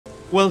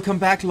Welcome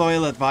back,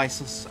 loyal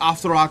advisors.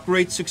 After our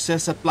great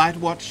success at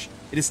Blightwatch,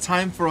 it is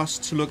time for us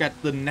to look at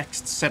the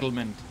next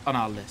settlement on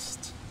our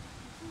list.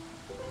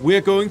 We're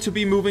going to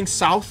be moving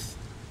south.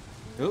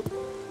 Oh,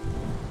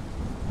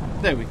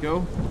 there we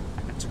go.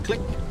 I had to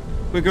click.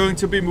 We're going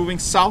to be moving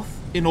south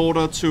in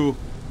order to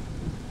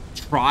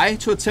try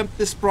to attempt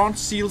this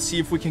bronze seal, see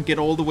if we can get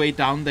all the way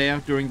down there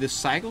during this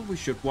cycle. We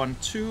should 1,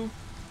 2,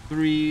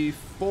 3,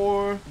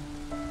 4,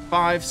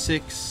 5,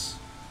 6...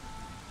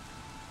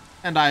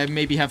 and I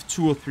maybe have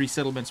 2 or 3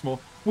 settlements more.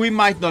 We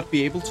might not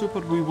be able to,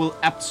 but we will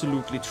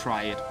absolutely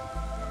try it.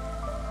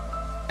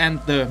 And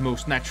the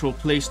most natural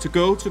place to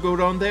go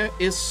down there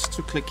is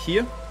to click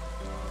here.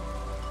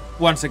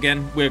 Once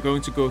again, we're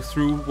going to go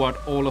through what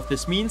all of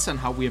this means and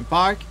how we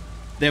embark.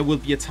 There will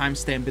be a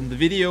timestamp in the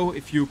video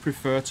if you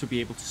prefer to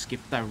be able to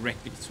skip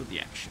directly to the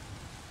action.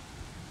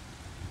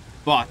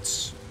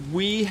 But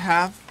we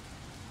have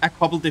a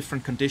couple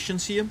different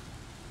conditions here.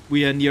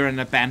 We are near an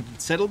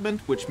abandoned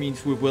settlement, which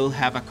means we will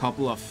have a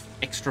couple of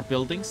extra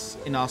buildings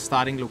in our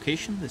starting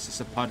location. This is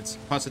a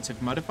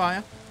positive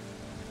modifier.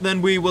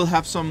 Then we will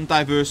have some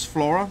diverse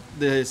flora.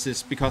 This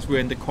is because we're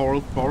in the coral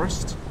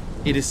forest.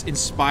 It is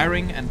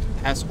inspiring and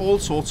has all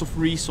sorts of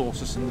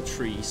resources in the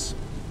trees.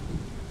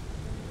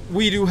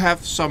 We do have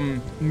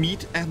some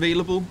meat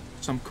available,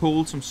 some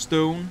coal, some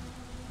stone.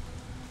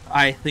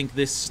 I think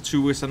this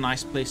too is a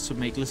nice place to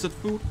make lizard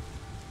food.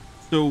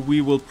 So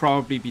we will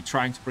probably be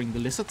trying to bring the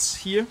lizards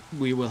here.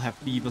 We will have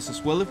beavers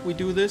as well if we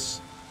do this.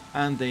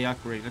 And they are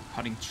great at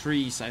cutting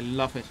trees. I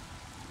love it.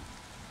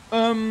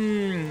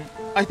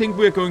 I think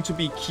we're going to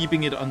be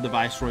keeping it on the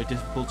Viceroy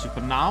difficulty for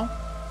now.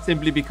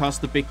 Simply because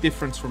the big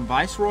difference from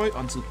Viceroy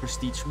until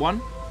Prestige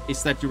 1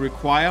 is that you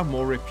require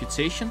more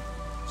reputation.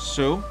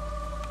 So,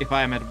 if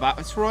I am at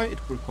Viceroy, it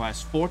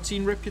requires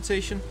 14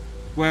 reputation.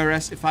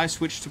 Whereas if I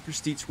switch to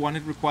Prestige 1,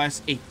 it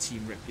requires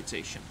 18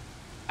 reputation.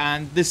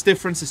 And this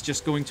difference is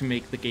just going to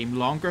make the game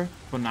longer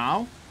for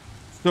now.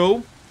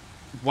 So,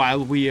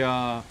 while we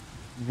are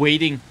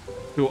waiting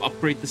to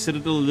upgrade the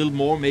Citadel a little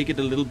more, make it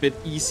a little bit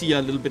easier,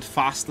 a little bit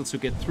faster to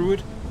get through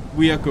it,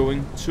 we are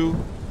going to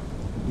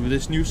do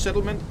this new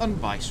settlement on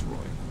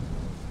Viceroy.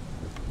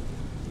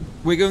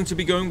 We're going to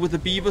be going with the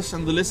beavers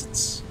and the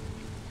lizards.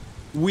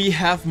 We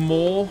have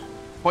more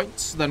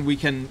points than we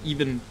can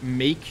even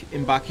make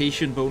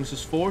embarkation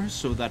bonuses for,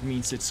 so that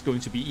means it's going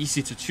to be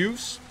easy to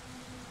choose.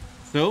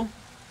 So,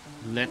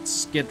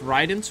 let's get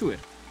right into it.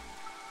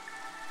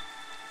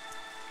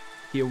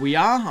 Here we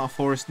are. Our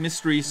forest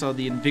mysteries are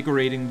the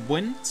invigorating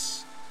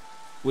winds,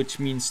 which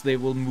means they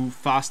will move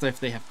faster if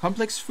they have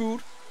complex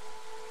food.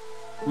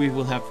 We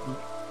will have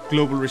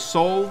global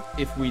resolve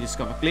if we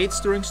discover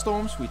glades during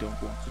storms. We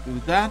don't want to do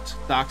that.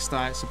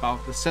 Darkstar is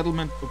about the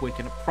settlement,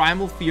 awaken a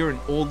primal fear in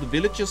all the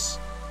villages.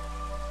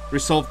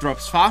 Resolve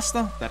drops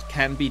faster. That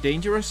can be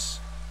dangerous.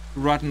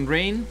 Rotten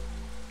rain.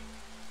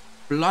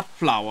 Blood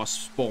flowers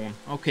spawn.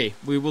 Okay,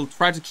 we will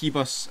try to keep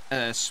us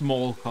a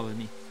small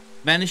colony.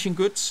 Vanishing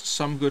goods.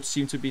 Some goods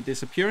seem to be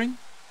disappearing.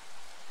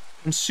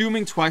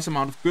 Consuming twice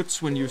amount of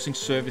goods when using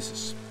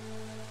services.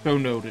 So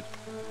noted.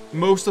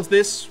 Most of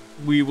this,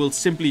 we will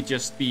simply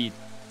just be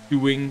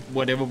doing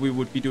whatever we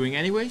would be doing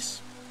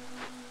anyways.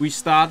 We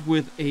start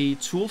with a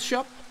tool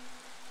shop,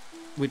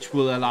 which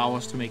will allow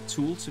us to make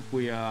tools if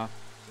we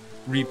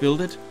rebuild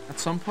it at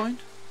some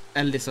point.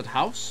 A lizard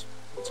house.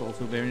 It's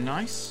also very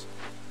nice.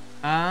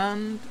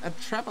 And a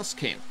trapper's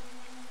camp.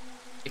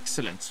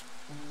 Excellent.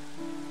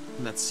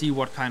 Let's see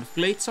what kind of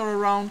glades are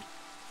around.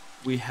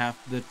 We have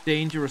the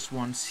dangerous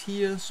ones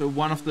here. So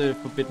one of the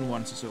forbidden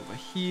ones is over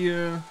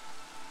here.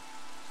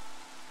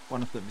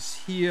 One of them is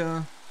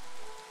here.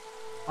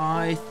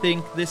 I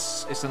think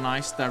this is a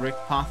nice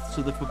direct path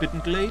to the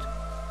forbidden glade.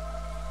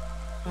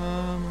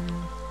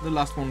 The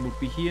last one would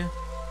be here.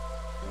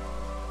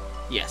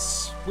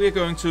 Yes, we're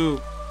going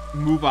to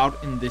move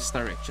out in this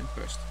direction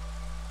first.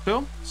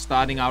 So,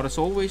 starting out as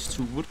always,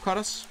 2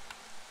 woodcutters.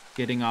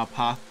 Getting our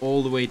path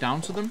all the way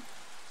down to them.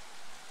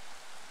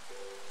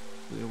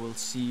 We will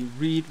see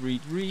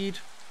read.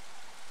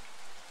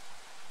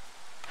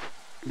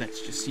 Let's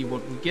just see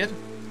what we get.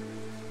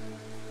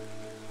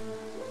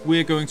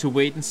 We're going to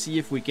wait and see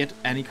if we get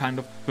any kind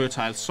of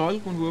fertile soil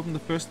when we open the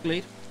first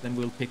glade. Then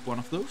we'll pick one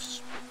of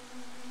those.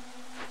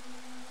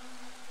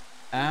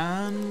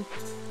 And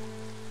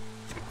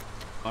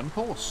on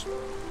pause.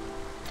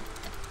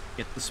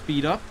 Get the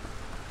speed up.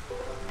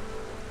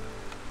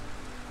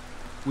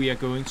 We are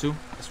going to,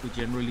 as we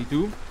generally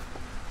do,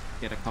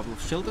 get a couple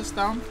of shelters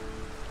down.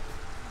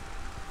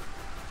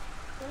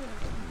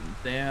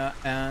 There,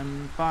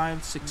 and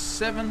 5, 6,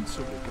 7.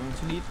 So we're going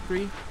to need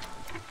 3.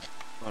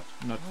 But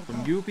not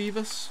from you,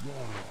 beavers.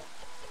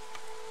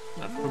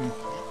 Not from...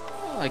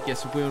 Well, I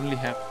guess if we only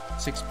have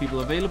 6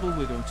 people available,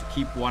 we're going to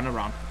keep 1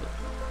 around.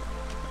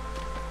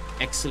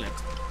 Excellent.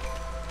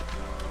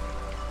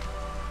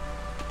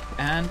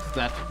 And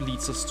that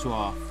leads us to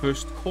our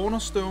first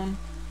cornerstone.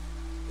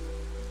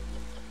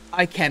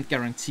 I can't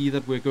guarantee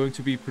that we're going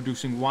to be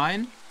producing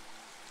wine.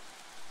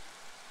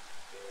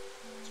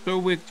 So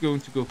we're going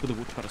to go for the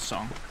woodcutter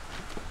song.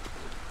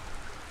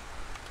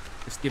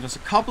 Just give us a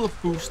couple of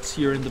boosts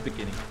here in the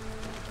beginning.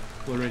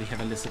 We already have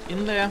a lizard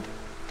in there.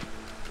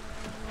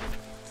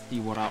 See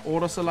what our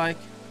orders are like.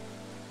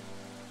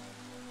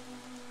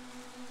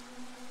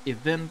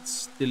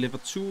 Events, deliver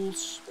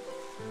tools.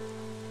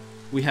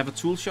 We have a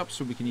tool shop,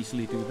 so we can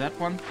easily do that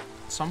one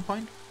at some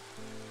point.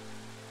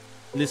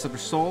 Lizard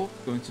Resolve,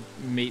 going to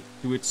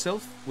do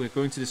itself. We're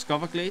going to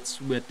discover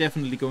glades. We're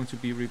definitely going to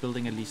be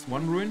rebuilding at least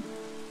one ruin.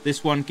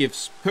 This one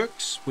gives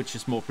perks, which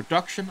is more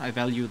production. I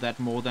value that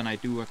more than I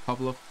do a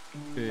couple of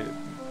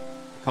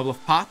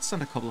parts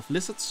and a couple of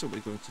lizards, so we're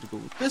going to go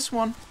with this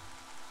one.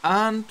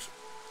 And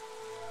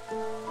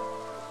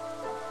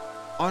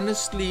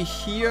honestly,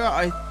 here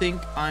I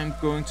think I'm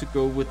going to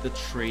go with the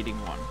trading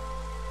one.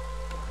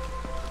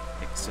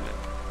 Excellent.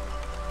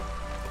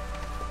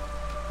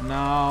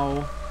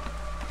 Now,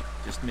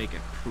 just make a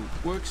crude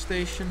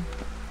workstation,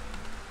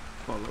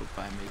 followed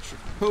by a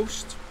makeshift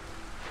post.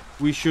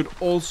 We should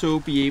also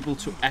be able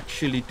to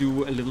actually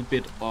do a little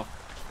bit of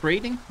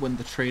trading when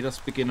the traders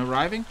begin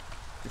arriving.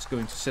 Just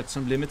going to set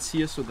some limits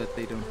here so that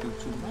they don't do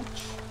too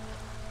much.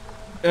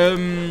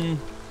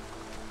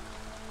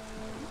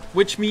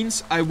 Which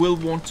means I will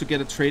want to get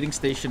a trading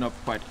station up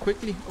quite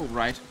quickly. Oh,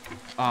 right.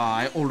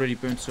 I already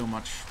burned so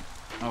much.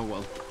 Oh,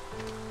 well.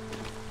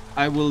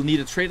 I will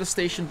need a trader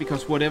station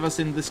because whatever's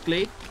in this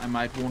glade, I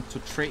might want to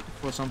trade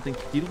for something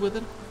to deal with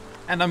it.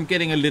 And I'm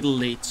getting a little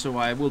late, so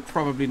I will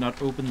probably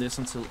not open this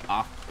until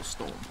after the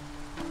storm.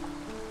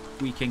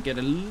 We can get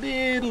a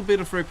little bit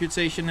of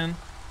reputation in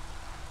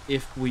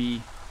if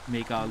we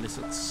make our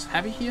lizards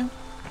happy here.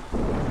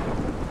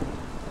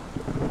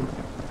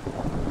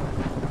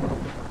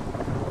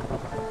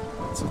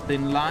 It's a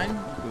thin line.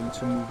 I'm going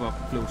to move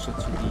up closer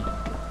to the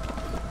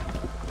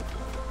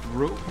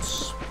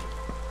roads.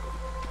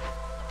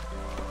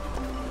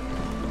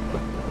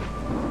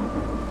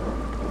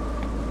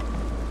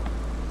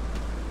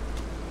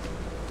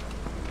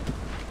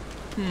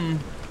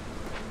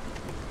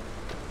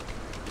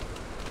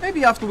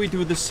 Maybe after we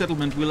do this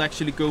settlement, we'll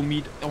actually go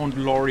meet Aunt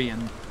Lori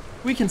and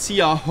we can see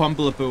our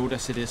humble abode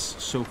as it is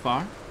so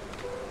far.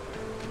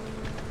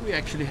 We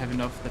actually have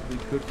enough that we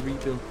could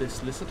rebuild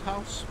this lizard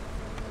house.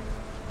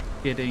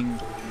 Getting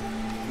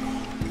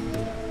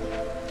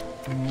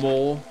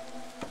more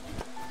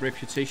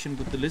reputation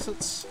with the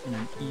lizards in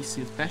an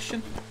easy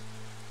fashion.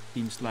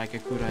 Seems like a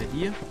good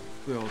idea.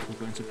 We're also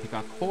going to pick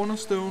our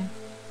cornerstone.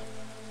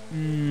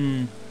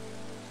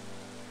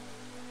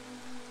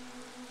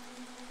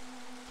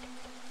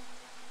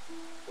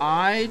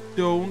 I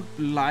don't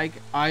like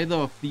either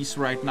of these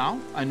right now.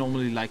 I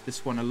normally like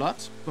this one a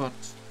lot, but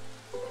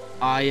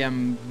I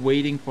am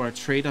waiting for a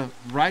trader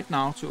right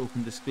now to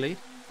open this glade.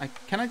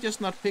 Can I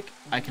just not pick?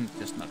 I can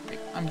just not pick.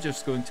 I'm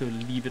just going to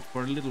leave it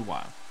for a little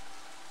while.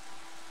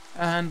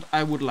 And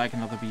I would like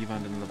another beaver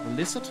and another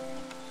lizard.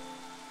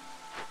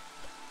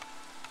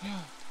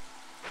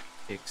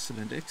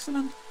 Excellent,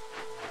 excellent.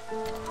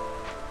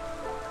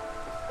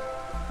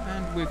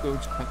 And we're going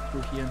to cut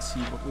through here and see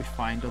what we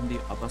find on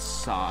the other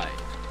side.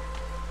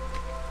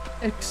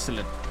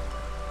 Excellent.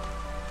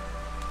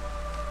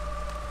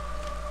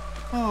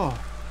 Oh.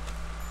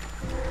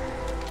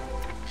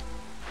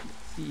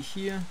 Let's see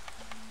here.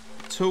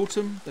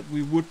 Totem that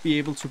we would be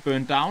able to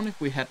burn down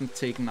if we hadn't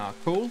taken our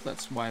coal.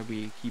 That's why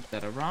we keep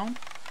that around.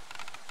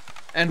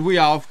 And we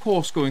are of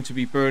course going to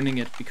be burning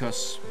it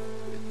because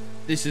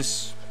this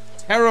is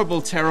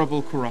terrible,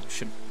 terrible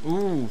corruption.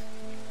 Ooh,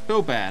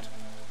 so bad.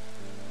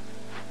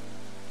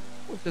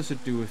 What does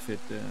it do if it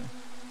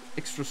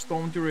extra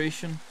storm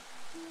duration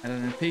at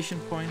an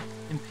impatience point?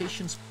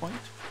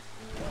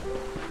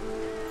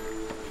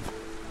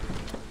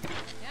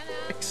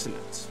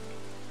 Excellent.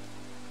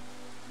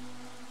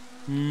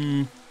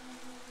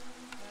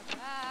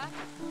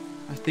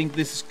 I think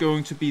this is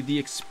going to be the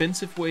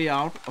expensive way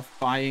out of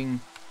buying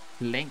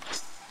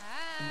planks.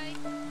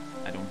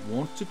 I don't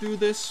want to do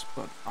this,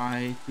 but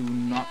I do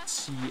not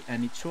see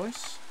any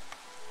choice.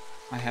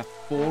 I have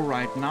 4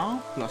 right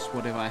now, plus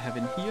whatever I have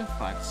in here.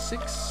 5,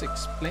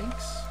 6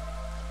 planks.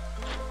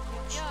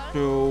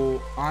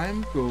 So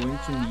I'm going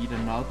to need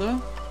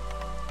another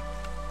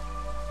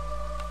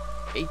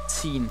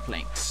 18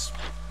 planks.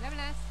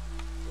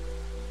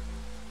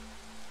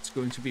 It's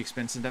going to be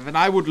expensive, and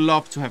I would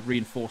love to have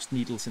reinforced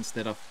needles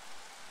instead of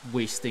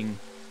wasting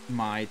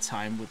my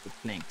time with the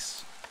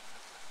planks.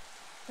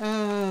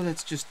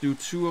 Let's just do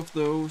 2 of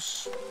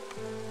those.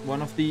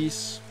 1 of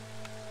these.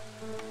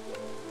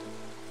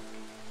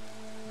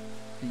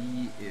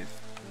 See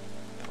if...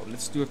 Oh,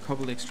 let's do a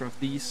couple extra of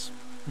these.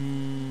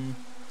 Can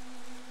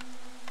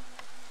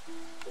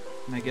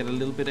I get a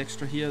little bit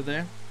extra here or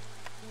there?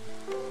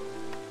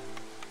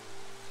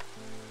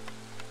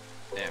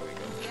 There we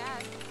go.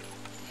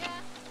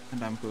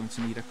 And I'm going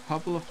to need a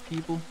couple of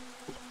people,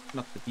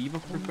 not the beaver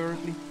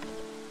preferably,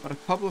 but a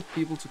couple of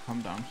people to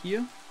come down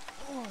here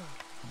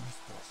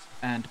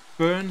and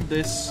burn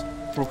this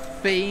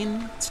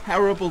profane,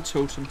 terrible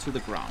totem to the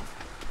ground.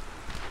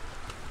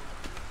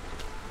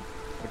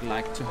 Would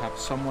like to have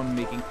someone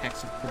making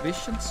packs of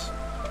provisions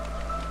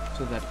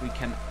so that we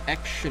can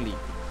actually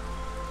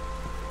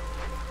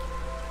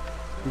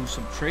do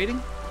some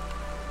trading.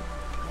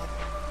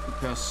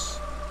 Because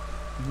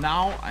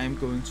now I am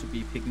going to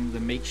be picking the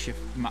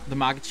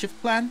market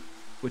shift plan,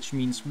 which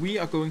means we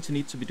are going to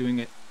need to be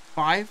doing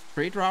 5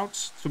 trade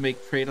routes to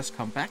make traders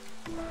come back.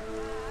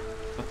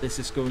 But this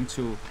is going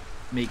to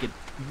make it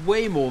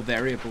way more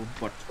variable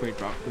what trade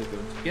route we're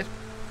going to get.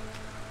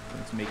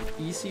 Going to make it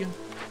easier.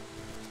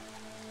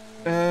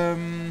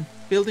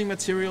 Building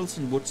materials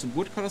in woods and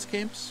woodcutters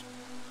camps.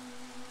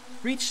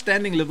 Reach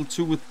standing level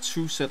 2 with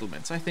 2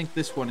 settlements. I think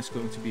this one is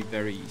going to be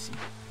very easy.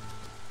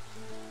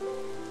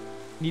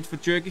 Need for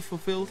jerky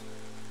fulfilled.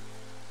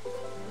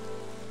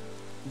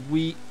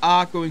 We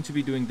are going to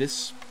be doing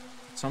this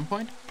at some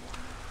point.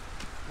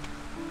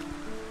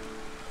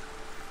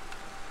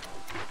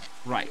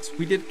 Right,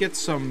 we did get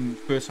some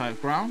fertile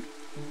ground.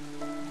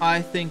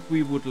 I think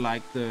we would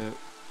like the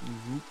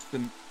roots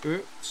and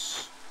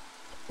herbs.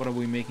 What are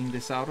we making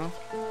this out of?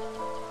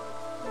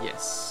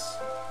 Yes.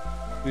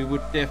 We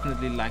would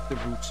definitely like the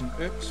roots and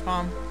herbs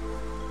farm.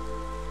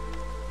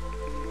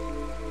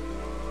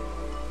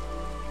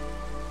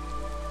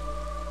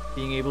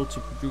 Being able to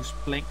produce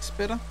planks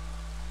better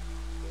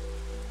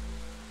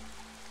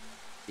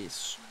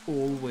is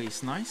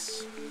always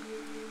nice.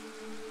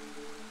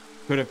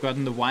 Could have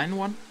gotten the wine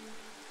one.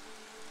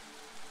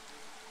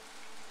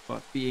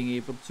 But being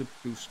able to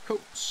produce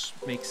coats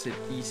makes it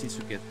easy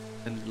to get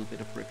a little bit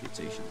of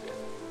reputation there.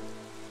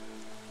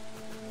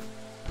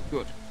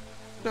 Good.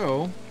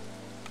 So,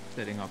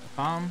 setting up a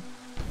farm.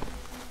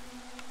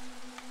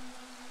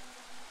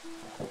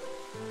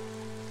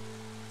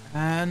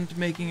 And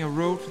making a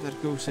road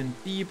that goes in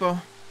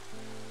deeper.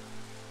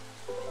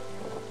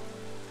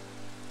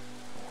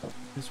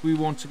 Because we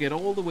want to get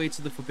all the way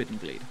to the Forbidden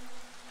Glade.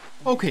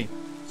 Okay,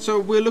 so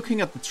we're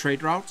looking at the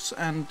trade routes,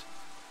 and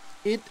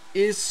it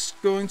is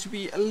going to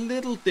be a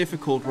little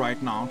difficult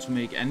right now to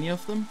make any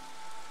of them.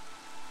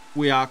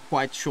 We are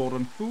quite short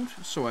on food,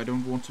 so I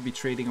don't want to be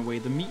trading away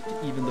the meat,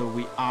 even though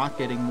we are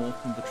getting more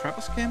from the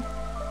Trappers camp.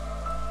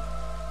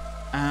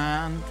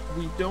 And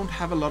we don't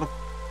have a lot of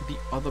the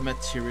other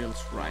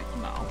materials right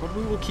now, but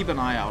we will keep an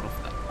eye out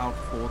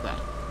for that.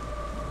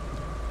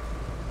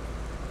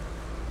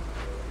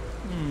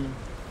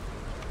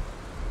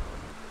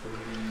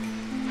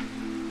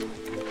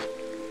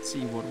 Let's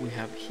see what we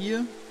have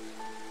here.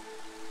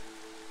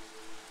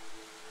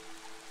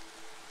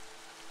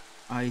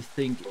 I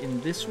think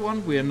in this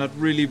one we are not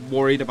really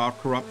worried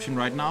about corruption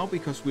right now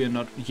because we are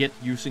not yet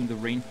using the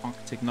rain punk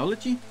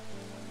technology.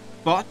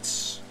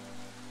 But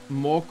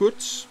more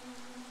goods.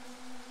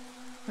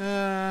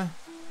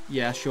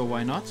 Yeah, sure,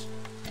 why not?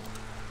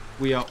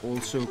 We are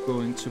also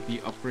going to be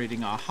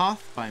upgrading our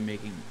hearth by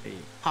making a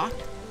park.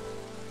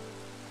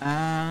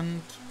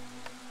 And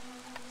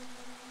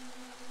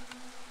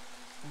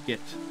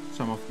get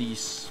some of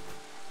these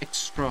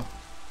extra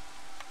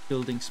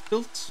buildings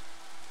built.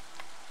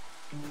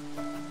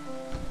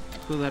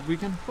 So that we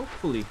can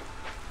hopefully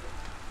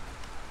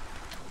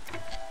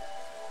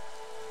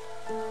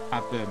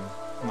have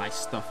nice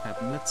stuff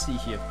happen. Let's see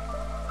here.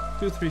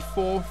 2, 3,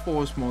 4.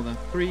 4 is more than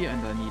 3,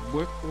 and I need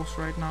workforce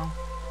right now.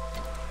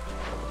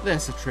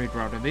 There's a trade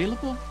route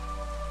available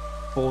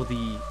for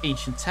the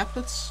ancient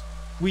tablets.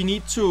 We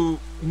need to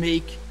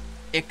make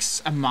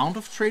X amount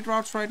of trade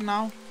routes right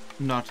now,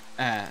 not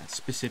a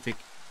specific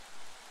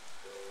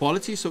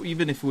quality. So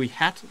even if we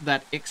had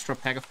that extra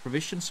pack of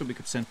provisions so we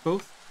could send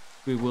both,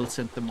 we will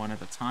send them one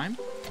at a time.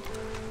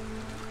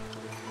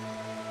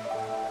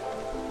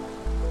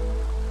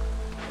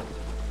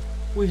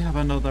 We have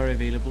another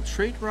available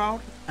trade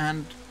route,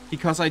 and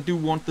because I do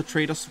want the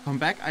traders to come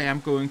back, I am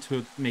going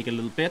to make a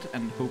little bet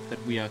and hope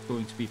that we are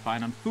going to be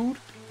fine on food.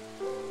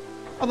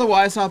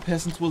 Otherwise, our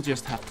peasants will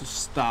just have to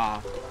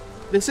starve.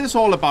 This is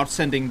all about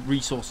sending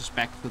resources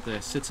back to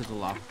the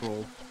citadel after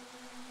all.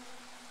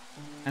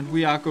 And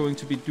we are going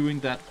to be doing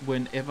that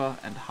whenever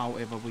and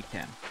however we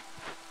can.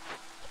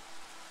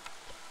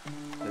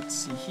 Let's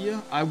see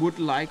here. I would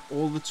like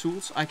all the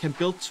tools. I can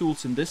build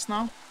tools in this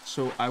now.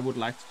 So I would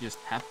like to just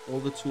have all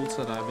the tools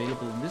that are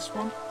available in this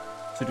one.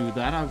 To do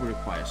that, I will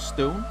require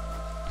stone.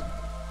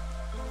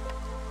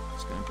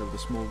 Just gonna build a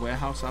small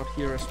warehouse out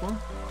here as well.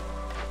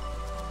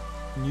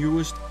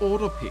 Newest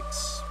order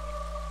picks.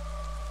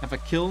 Have a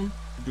kiln,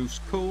 produce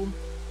coal,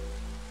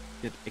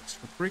 get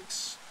extra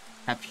bricks,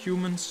 have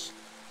humans,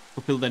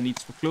 fulfill their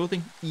needs for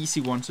clothing.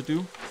 Easy one to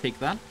do, take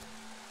that.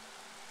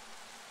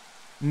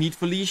 Need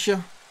for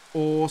leisure,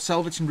 or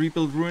salvage and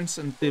rebuild ruins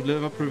and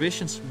deliver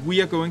provisions.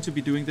 We are going to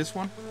be doing this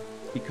one,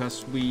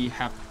 because we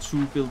have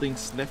 2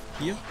 buildings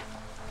left here.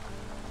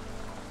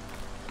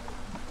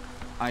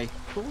 I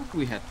thought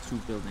we had 2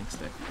 buildings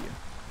left here.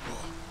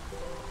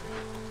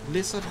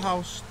 Lizard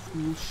house,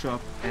 tool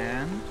shop,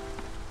 and...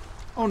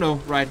 oh no,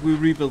 right, we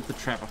rebuilt the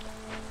trapper.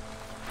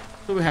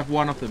 So we have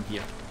 1 of them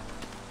here.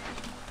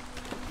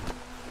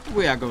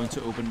 We are going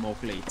to open more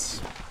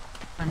glades.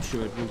 I'm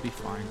sure it will be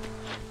fine.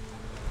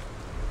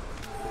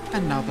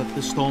 And now that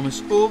the storm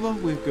is over,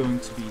 we're going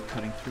to be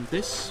cutting through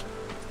this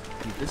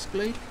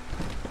glade.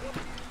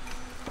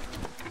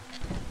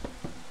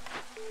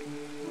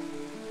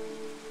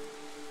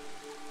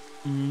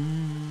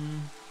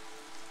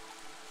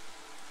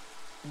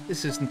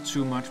 This isn't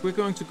too much. We're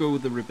going to go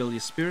with the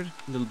Rebellious Spirit.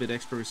 A little bit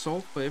extra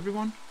resolve for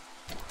everyone.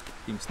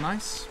 Seems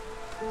nice.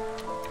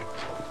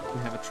 We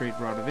have a trade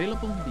route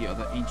available. The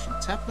other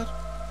Ancient Tablet.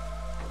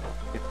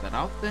 Get that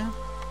out there.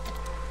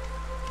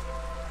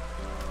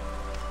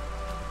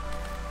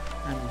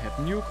 And we have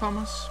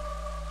newcomers.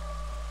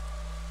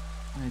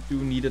 I do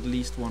need at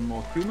least one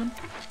more human.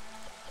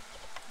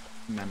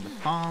 Man the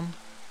farm.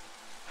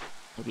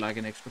 I would like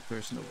an extra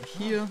person over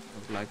here. I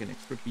would like an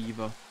extra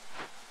beaver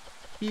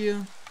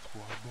here.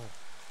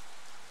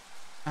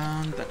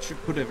 And that should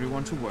put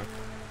everyone to work.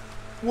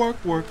 Work.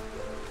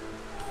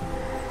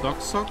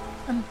 Sock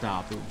and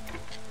Dabu.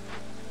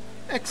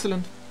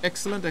 Excellent.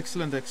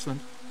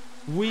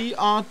 We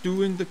are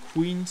doing the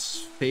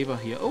Queen's favor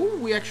here. Oh,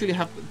 we actually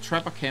have the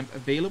Trapper Camp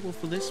available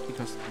for this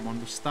because the one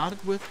we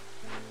started with.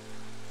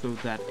 So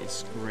that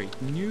is great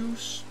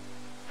news.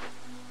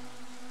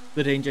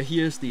 The danger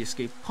here is the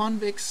escaped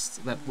convicts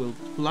that will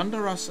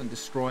plunder us and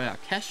destroy our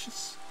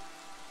caches.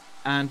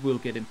 And we'll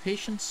get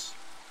impatience.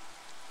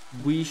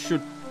 We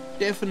should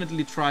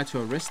definitely try to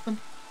arrest them,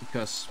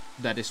 because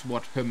that is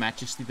what Her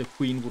Majesty the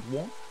Queen would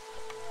want.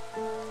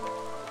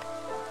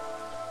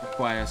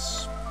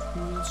 Requires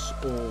tools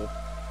or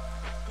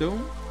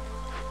stone.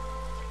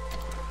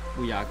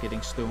 We are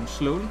getting stone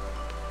slowly.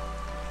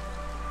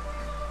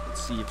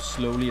 Let's see if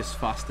slowly is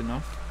fast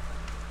enough.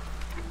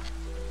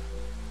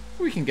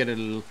 We can get it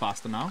a little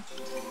faster now.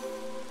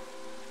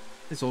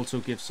 This also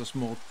gives us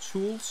more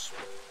tools.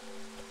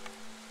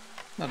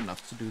 Not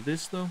enough to do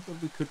this though,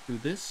 but we could do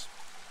this.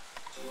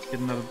 Get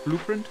another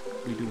blueprint.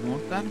 We do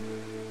want that.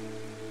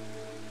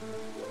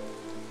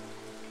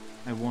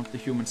 I want the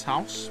human's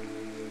house,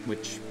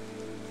 which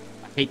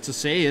I hate to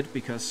say it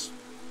because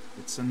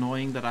it's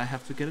annoying that I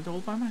have to get it all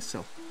by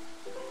myself.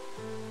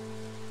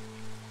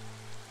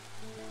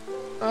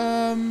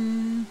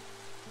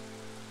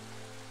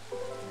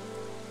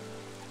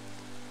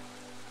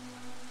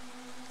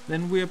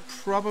 Then we're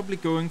probably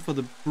going for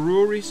the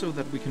brewery so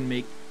that we can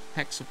make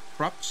packs of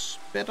crops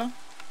better.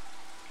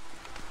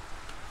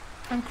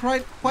 I'm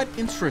quite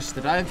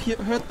interested. I've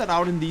heard that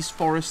out in these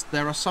forests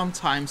there are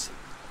sometimes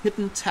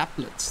hidden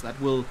tablets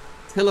that will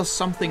tell us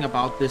something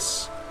about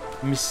this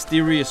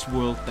mysterious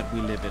world that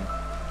we live in.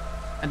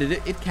 And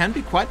it can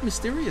be quite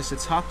mysterious.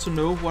 It's hard to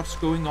know what's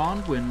going on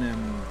when,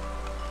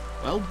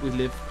 well, we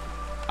live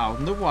out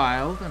in the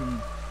wild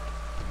and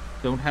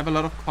don't have a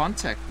lot of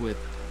contact with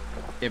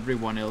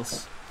everyone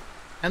else.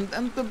 And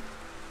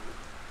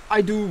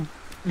I do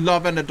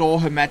love and adore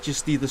Her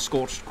Majesty the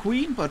Scorched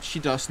Queen, but she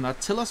does not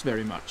tell us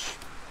very much.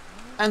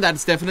 And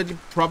that's definitely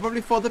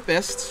probably for the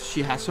best.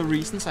 She has her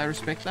reasons. I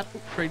respect that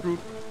trade route.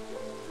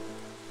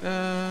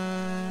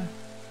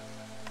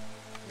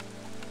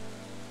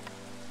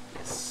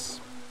 Yes.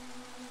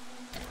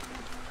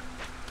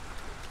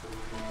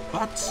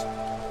 But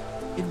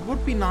it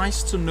would be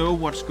nice to know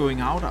what's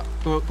going on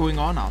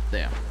out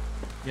there.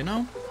 You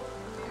know?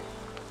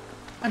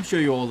 I'm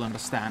sure you all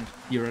understand,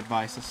 your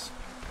advisors.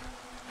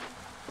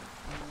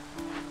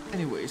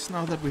 Anyways,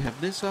 now that we have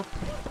this up,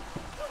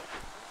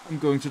 I'm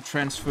going to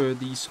transfer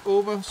these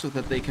over so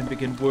that they can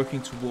begin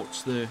working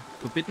towards the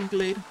Forbidden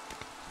Glade.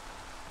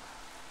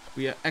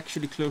 We are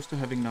actually close to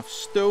having enough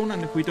stone,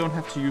 and if we don't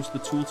have to use the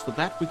tools for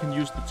that, we can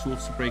use the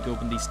tools to break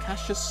open these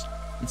caches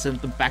and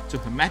send them back to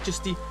Her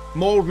Majesty.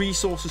 More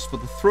resources for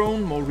the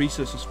throne, more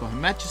resources for Her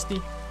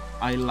Majesty.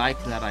 I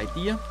like that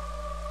idea.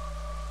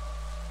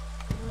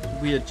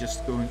 We are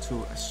just going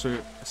to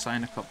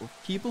assign a couple of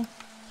people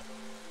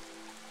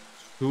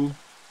to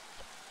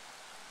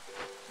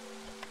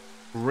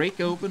break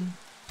open,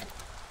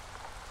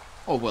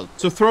 or well,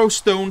 to throw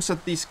stones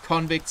at these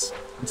convicts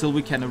until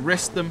we can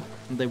arrest them,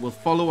 and they will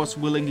follow us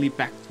willingly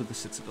back to the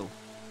citadel.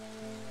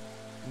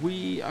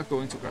 We are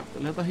going to grab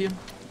the leather here.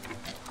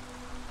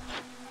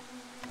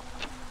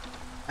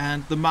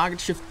 And the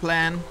market shift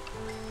plan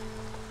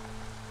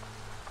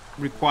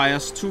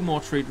requires 2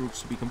 more trade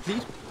routes to be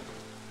complete.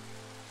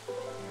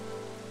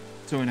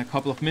 So in a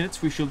couple of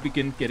minutes we shall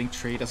begin getting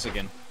traders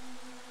again,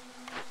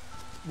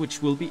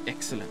 which will be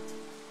excellent.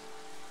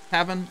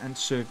 Tavern and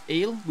serve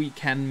ale. We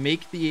can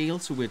make the ale,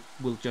 so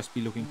we'll just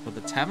be looking for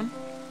the tavern.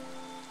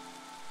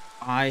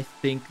 I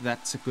think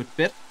that's a good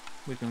bet.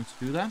 We're going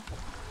to do that.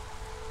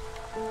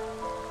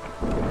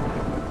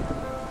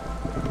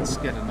 Let's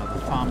get another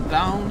farm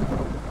down.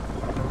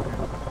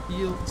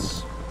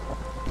 Fields.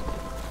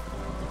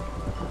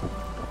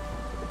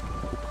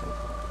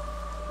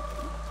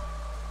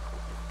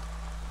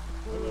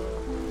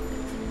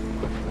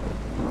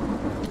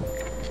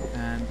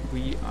 And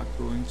we are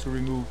going to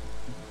remove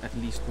at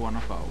least one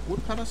of our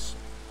woodcutters.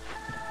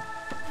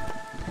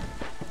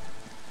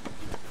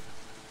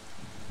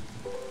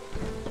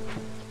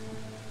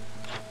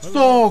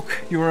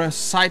 Stork, you're a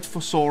sight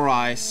for sore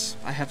eyes.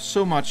 I have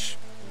so much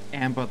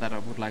amber that I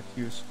would like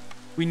to use.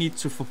 We need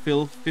to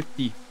fulfill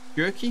 50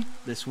 jerky.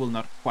 This will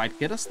not quite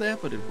get us there,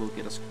 but it will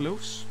get us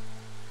close.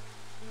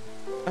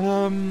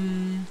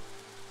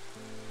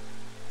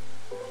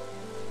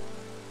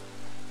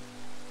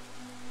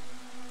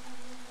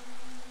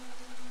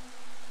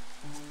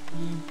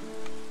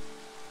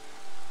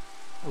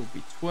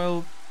 be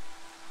 12.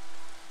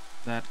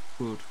 That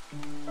could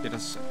get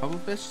us a couple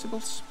of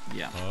vegetables.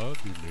 Yeah.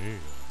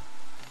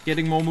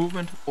 Getting more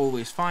movement,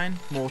 always fine.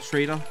 More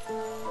trader.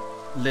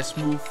 Less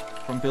move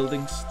from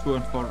buildings to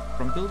and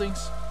from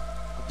buildings.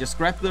 Just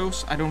grab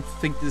those. I don't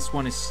think this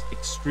one is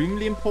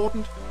extremely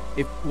important.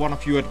 If one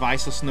of you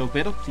advisors know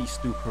better, please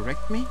do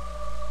correct me.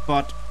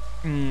 But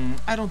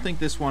I don't think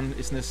this one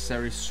is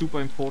necessarily super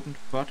important,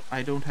 but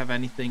I don't have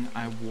anything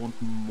I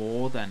want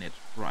more than it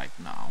right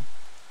now.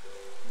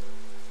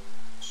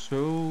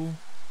 So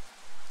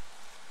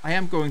I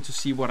am going to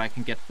see what I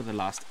can get for the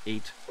last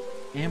 8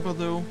 amber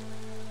though,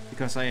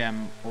 because I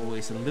am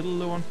always a little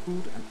low on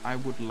food and I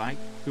would like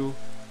to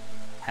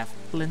have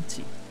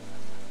plenty.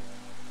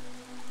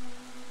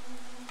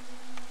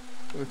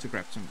 Going to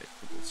grab some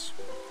vegetables.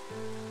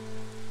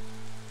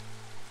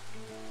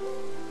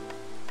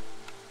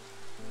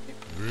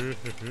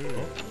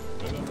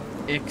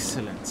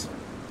 Excellent.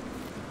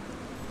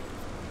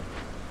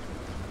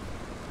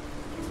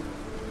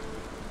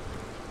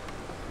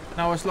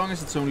 Now, as long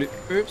as it's only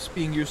herbs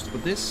being used for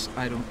this,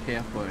 I don't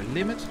care for a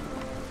limit.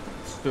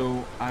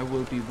 So I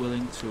will be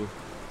willing to,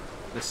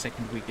 the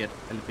second we get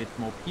a little bit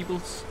more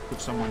peoples,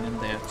 put someone in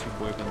there to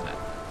work on that.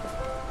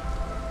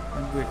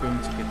 And we're going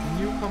to get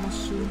newcomers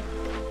soon.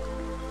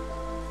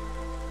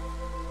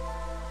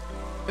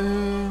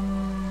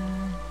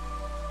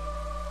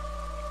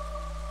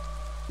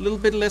 A little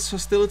bit less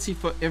hostility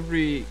for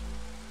every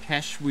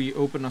cache we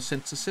open or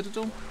send to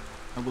Citadel.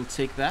 I will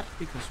take that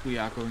because we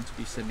are going to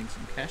be sending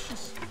some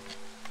caches.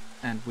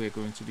 And we're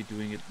going to be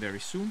doing it very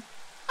soon.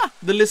 Ah,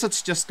 the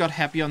lizards just got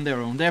happy on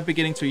their own. They're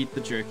beginning to eat the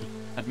jerky.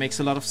 That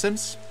makes a lot of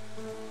sense.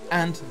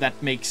 And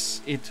that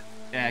makes it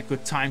a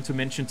good time to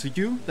mention to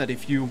you that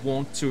if you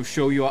want to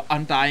show your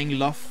undying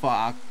love for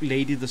our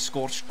lady, the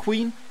Scorched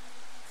Queen,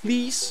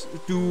 please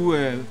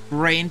do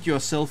brand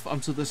yourself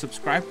onto the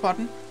subscribe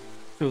button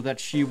so that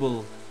she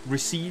will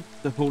receive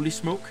the holy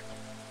smoke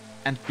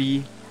and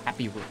be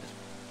happy with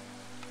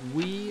it.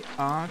 We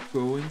are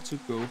going to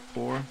go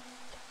for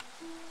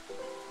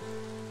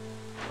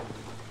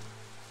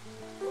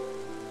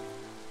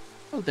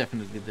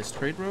definitely this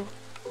trade road,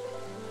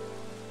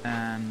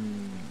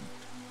 and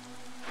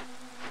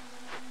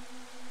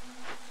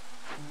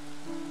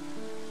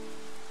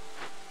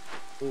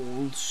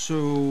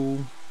also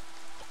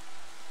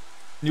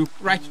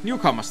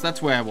newcomers.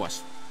 That's where I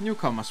was.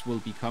 Newcomers will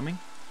be coming.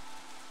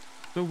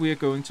 So we are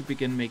going to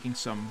begin making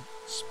some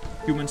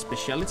human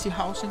specialty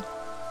housing.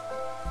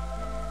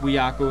 We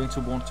are going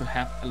to want to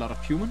have a lot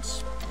of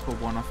humans for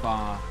one of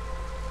our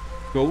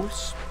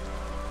goals.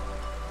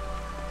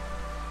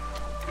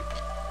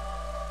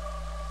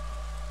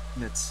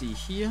 Let's see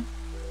here.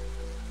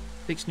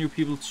 6 new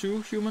people,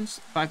 2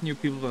 humans. 5 new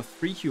people, or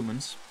 3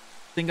 humans.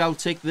 I think I'll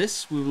take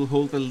this. We will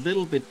hold a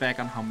little bit back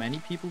on how many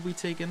people we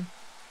take in.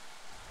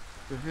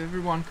 So if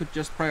everyone could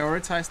just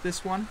prioritize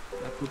this one,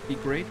 that would be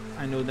great.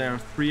 I know there are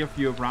 3 of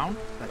you around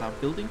that are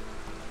building.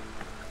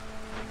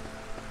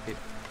 Okay,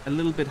 a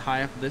little bit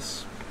higher for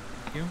this.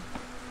 Thank you.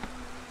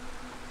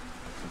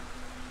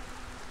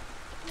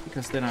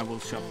 Because then I will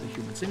shove the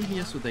humans in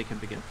here so they can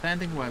begin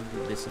planting while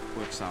the lizard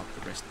works out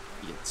the rest of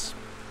the fields.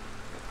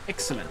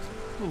 Excellent.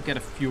 We'll get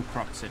a few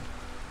crops in.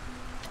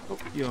 Oh,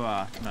 you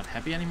are not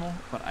happy anymore,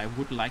 but I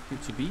would like you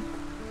to be.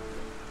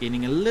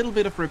 Gaining a little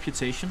bit of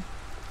reputation.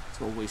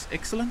 It's always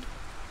excellent.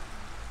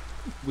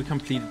 We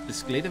completed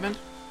this Glade event.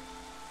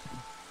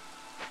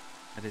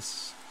 That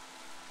is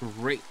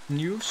great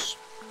news.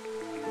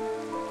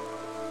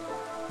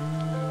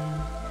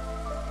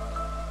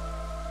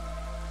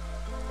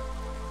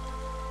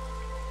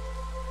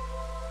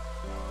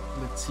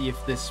 Let's see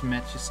if this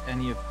matches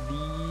any of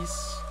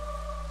these.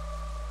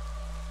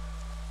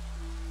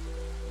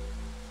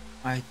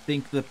 I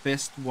think the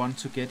best one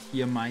to get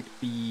here might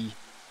be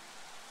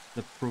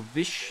the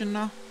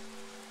Provisioner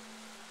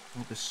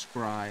or the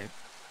Scribe.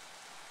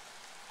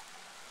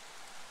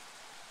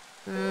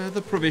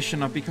 The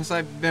Provisioner, because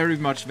I very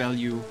much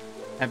value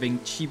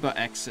having cheaper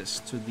access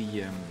to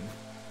the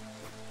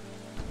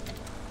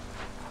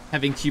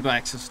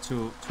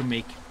to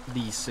make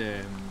these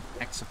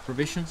packs of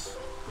provisions.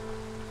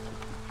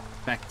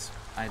 In fact,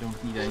 I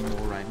don't need any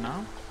more right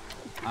now.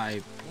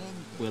 I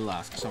will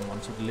ask someone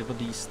to deliver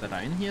these that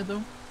are in here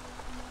though.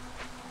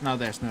 Now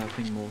there's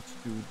nothing more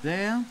to do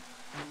there.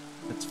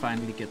 Let's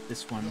finally get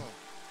this one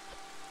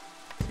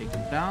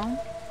taken down.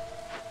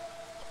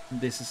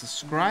 This is a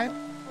Scribe.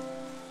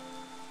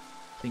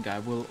 I think I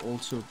will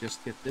also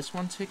just get this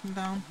one taken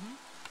down.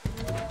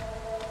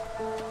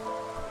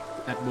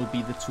 That will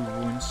be the 2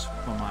 ruins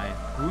for my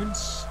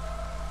ruins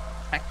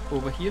pack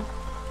over here.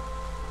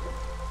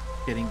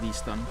 Getting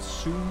these done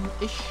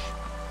soon-ish.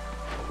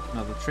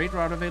 Another trade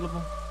route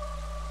available.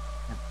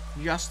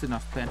 Have just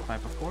enough plant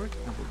fiber for it.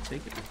 I will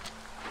take it.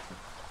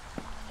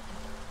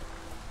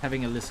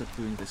 Having a lizard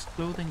doing this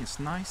clothing is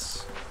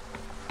nice.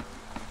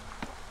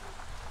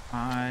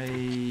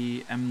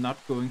 I am not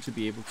going to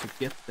be able to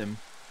get them.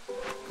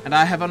 And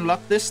I have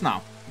unlocked this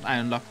now. I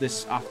unlocked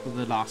this after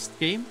the last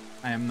game.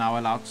 I am now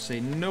allowed to say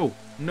no.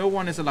 No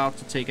one is allowed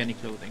to take any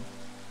clothing.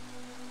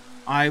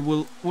 I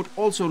would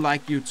also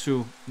like you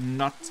to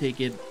not take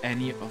in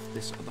any of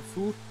this other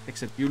food,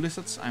 except you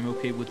lizards. I'm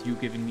okay with you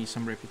giving me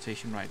some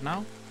reputation right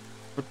now.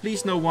 But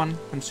please no one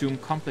consume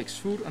complex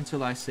food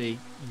until I say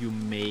you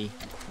may.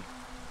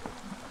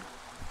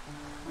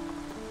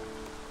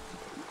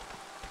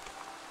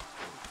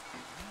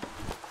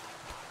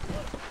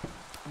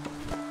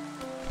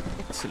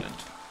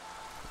 Excellent.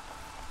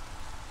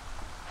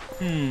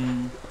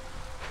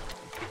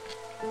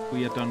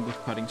 We are done with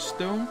cutting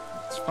stone.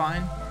 That's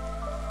fine.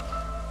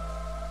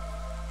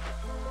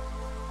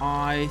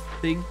 I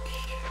think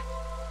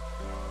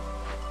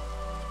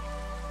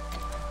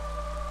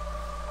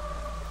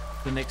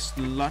the next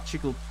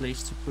logical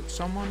place to put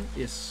someone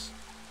is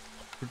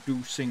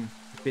producing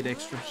a bit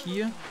extra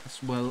here,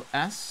 as well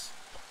as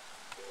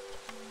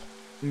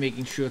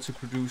making sure to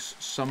produce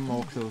some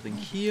more clothing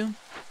here.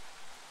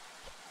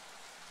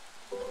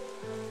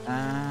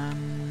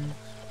 And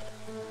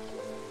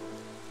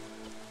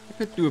I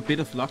could do a bit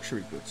of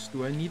luxury goods.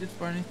 Do I need it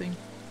for anything?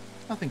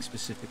 Nothing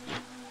specifically.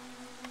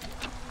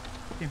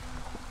 Okay.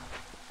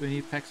 Do I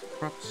need packs of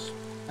crops?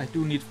 I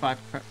do need 5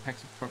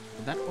 packs of crops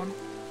for that one.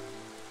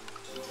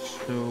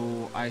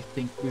 So I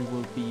think we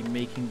will be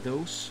making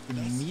those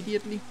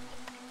immediately.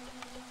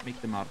 Make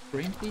them out of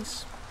grain,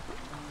 please.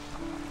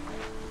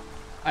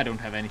 I don't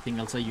have anything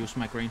else I use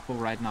my grain for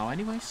right now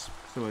anyways,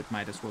 so it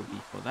might as well be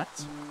for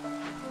that.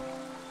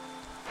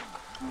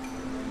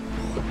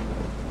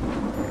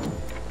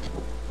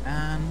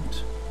 And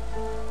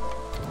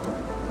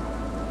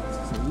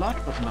this is a lot,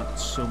 but not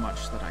so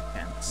much that I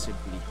can't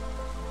simply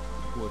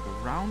work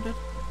around it.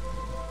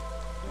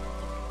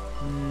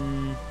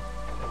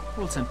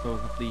 We'll send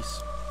both of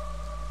these,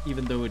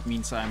 even though it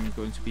means I'm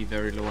going to be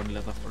very low on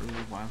leather for a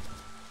little while.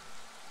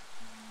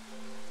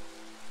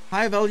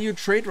 High value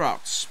trade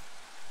routes.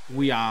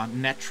 We are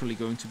naturally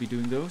going to be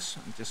doing those.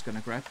 I'm just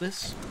gonna grab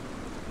this.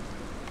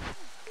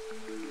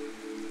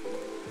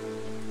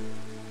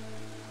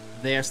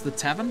 There's the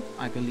tavern.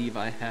 I believe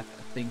I have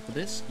a thing for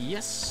this.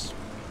 Yes.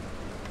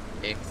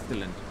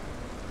 Excellent.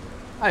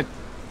 I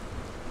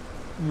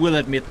will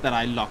admit that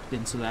I locked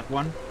into that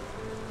one.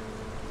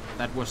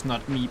 That was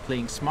not me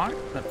playing smart.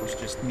 That was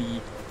just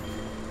me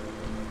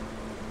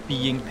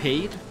being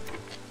paid.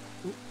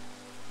 Ooh.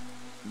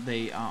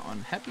 They are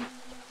unhappy.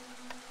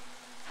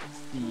 Let's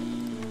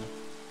see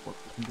what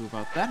we can do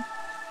about that.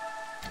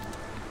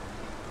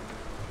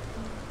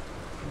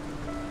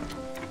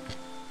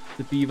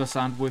 The beavers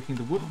aren't working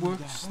the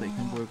woodworks. They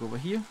can work over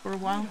here for a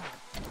while.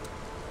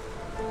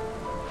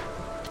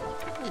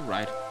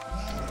 Alright.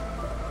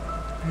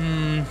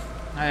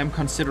 I am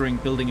considering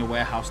building a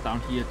warehouse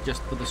down here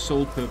just for the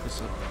sole purpose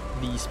of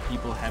these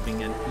people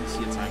having an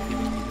easier time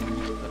giving me the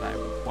meat that I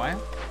require.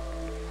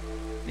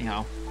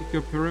 Anyhow, pick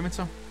your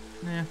perimeter.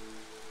 Yeah.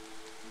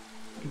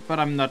 But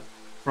I'm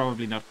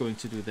probably not going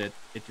to do that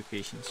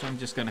education, so I'm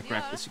just gonna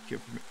grab the secure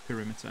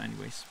perimeter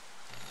anyways.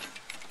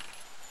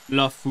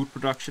 Love food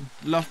production.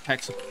 Love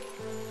packs of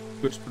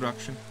goods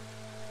production.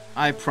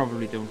 I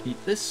probably don't need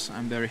this.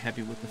 I'm very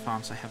happy with the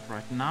farms I have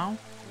right now.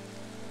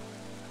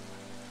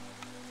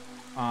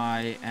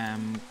 I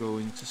am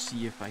going to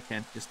see if I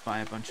can't just buy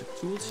a bunch of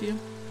tools here.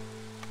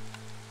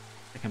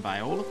 I can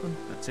buy all of them.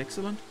 That's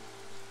excellent.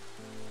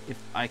 If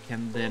I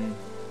can then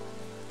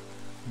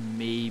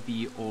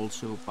maybe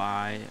also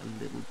buy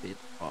a little bit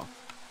of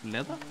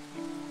leather.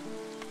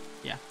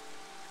 Yeah.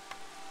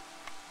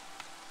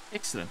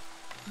 Excellent.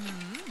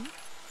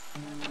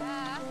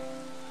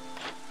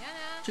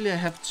 Actually, I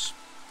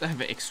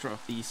have extra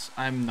of these.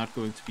 I'm not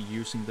going to be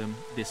using them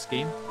this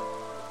game.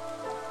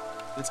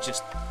 Let's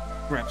just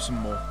grab some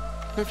more.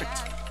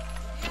 Perfect.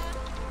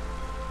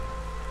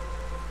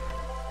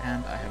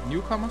 And I have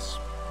newcomers.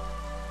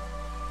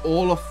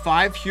 All of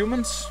 5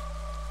 humans.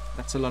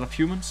 That's a lot of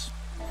humans.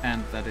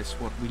 And that is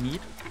what we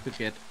need to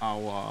get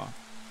our...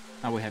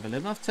 Now we have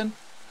 11 of 10.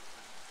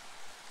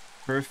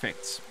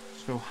 Perfect.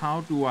 So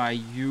how do I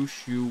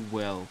use you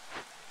well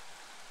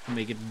to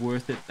make it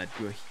worth it that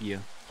you're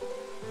here?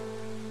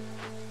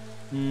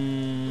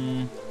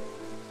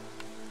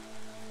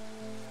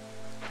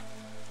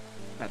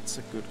 That's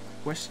a good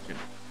question.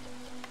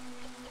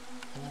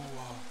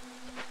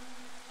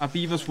 Are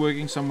beavers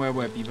working somewhere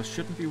where beavers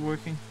shouldn't be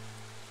working?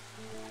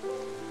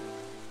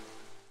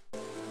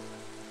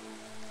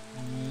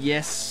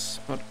 Yes,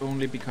 but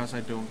only because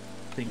I don't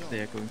think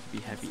they are going to be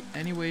happy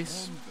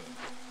anyways.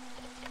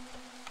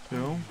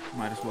 So,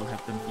 might as well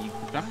have them being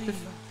productive.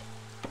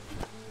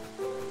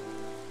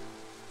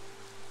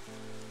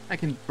 I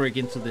can break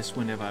into this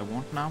whenever I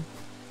want now.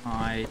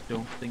 I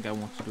don't think I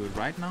want to do it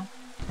right now.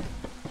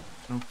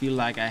 I don't feel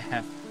like I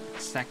have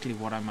exactly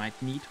what I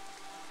might need.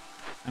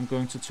 I'm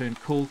going to turn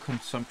coal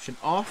consumption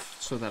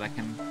off so that I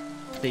can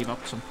save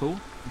up some coal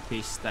in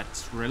case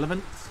that's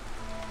relevant.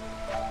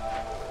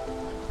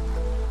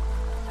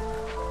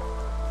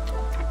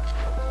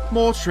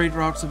 More trade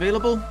routes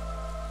available.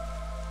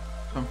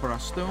 Some for our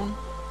stone.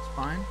 It's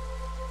fine.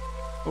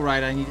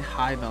 Alright, I need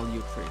high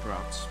value trade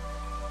routes.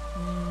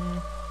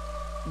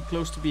 I'm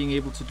close to being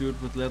able to do it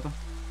with leather.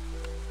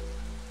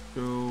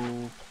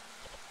 So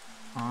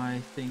I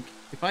think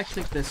if I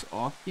click this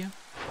off here,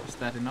 is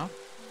that enough?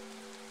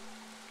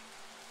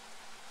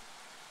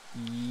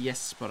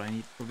 Yes, but I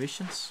need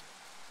provisions.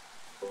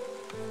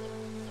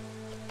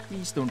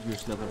 Please don't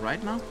use leather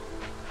right now.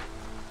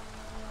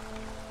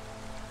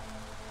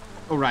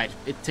 Oh right,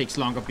 it takes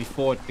longer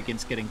before it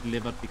begins getting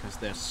delivered because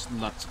there's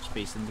lots of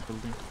space in the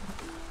building.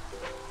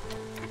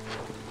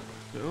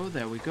 So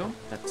there we go.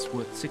 That's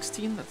worth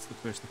 16. That's the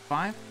first of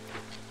 5.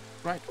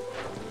 Right.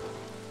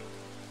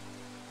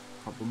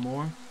 Couple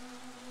more.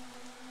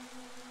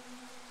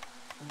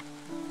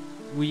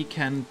 We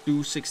can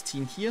do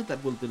 16 here.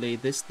 That will delay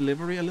this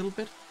delivery a little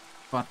bit.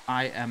 But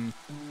I am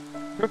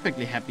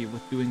perfectly happy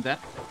with doing that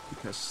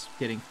because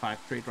getting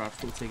 5 trade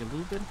routes will take a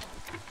little bit.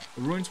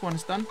 The ruins one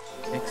is done.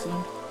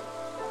 Excellent.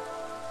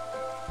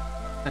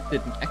 That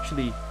didn't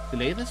actually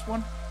delay this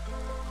one.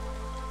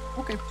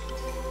 Okay.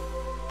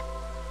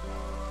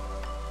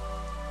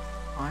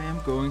 I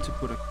am going to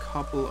put a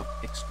couple of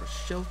extra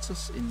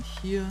shelters in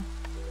here.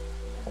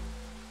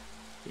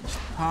 Change the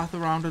path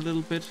around a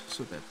little bit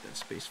so that there's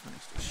space for an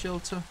extra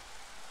shelter.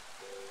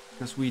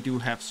 Because we do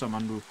have some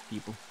unroofed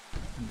people.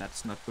 And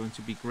that's not going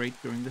to be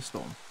great during the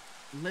storm.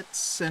 Let's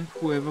send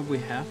whoever we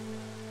have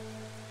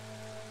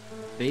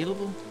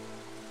available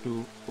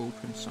to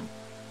open some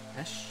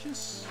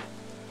caches.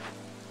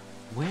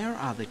 Where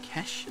are the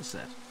caches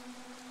at?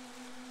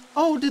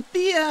 Oh, did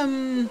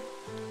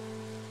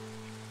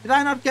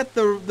I not get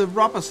the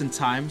robbers in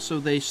time, so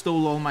they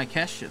stole all my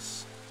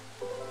caches?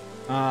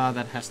 Ah,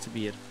 that has to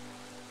be it.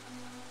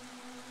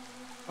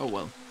 Oh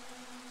well.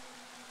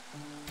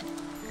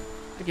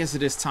 I guess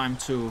it is time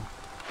to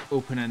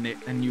open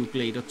a new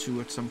glade or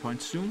two at some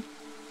point soon.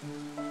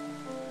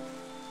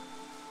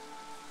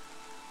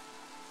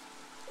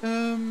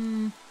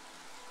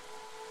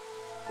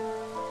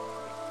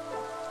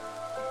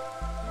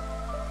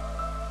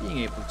 Being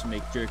able to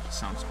make jerky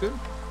sounds good.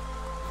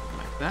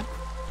 Like that.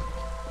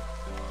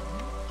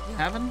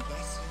 Tavern.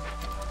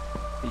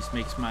 This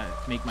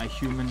make my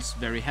humans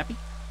very happy.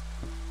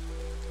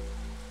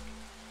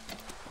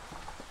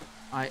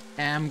 I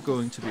am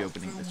going to be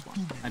opening this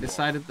one. I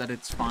decided that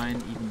it's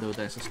fine even though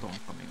there's a storm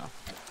coming up.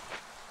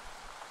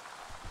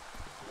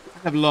 I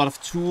have a lot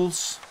of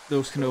tools.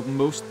 Those can open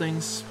most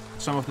things.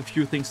 Some of the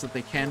few things that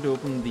they can't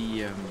open,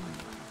 the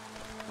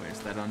where is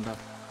that under?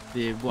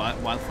 The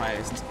wildfire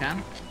essence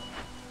can.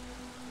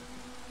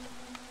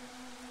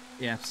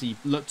 Yeah, see,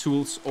 blood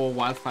tools or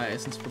wildfire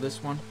essence for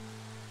this one.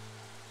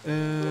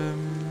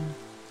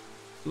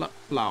 Blood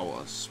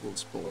flowers will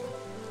spawn.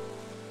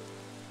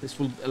 This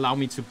will allow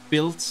me to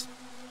build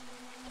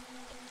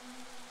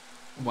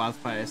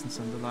wildfire essence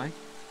and the like.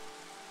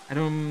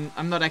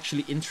 I'm not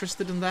actually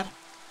interested in that.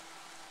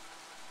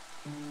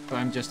 So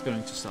I'm just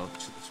going to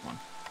salvage this one.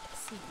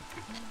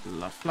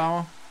 Blood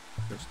flower,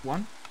 first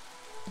one.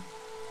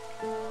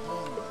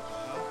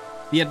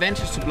 The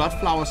advantage to blood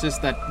flowers is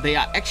that they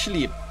are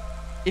actually,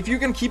 if you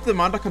can keep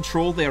them under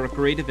control, they are a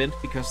great event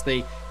because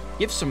they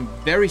give some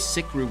very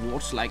sick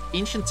rewards, like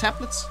ancient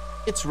tablets.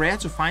 It's rare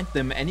to find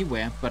them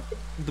anywhere, but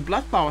the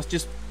blood flowers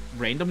just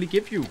randomly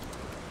give you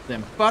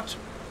them. But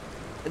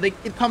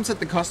it comes at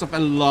the cost of a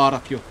lot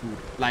of your food,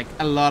 like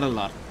a lot.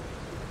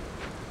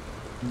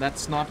 And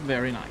that's not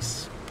very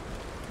nice.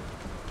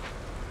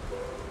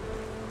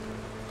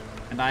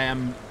 And I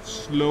am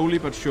slowly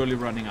but surely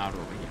running out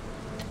over here.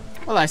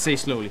 Well, I say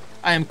slowly.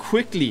 I am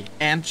quickly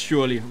and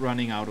surely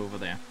running out over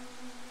there.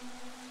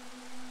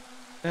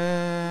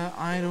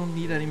 I don't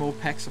need any more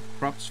packs of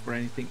crops for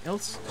anything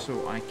else,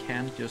 so I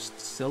can just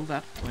sell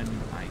that when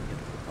I get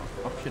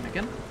the option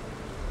again.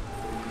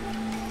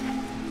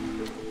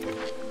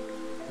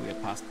 We are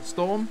past the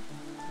storm.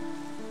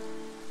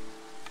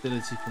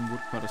 Ability from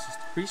woodcutters is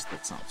decreased.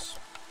 That sounds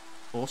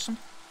awesome.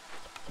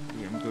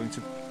 Yeah, I'm going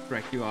to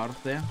drag you out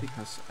of there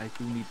because I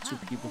do need 2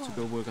 people to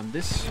go work on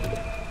this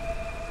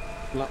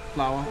blood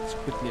flower as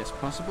quickly as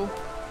possible.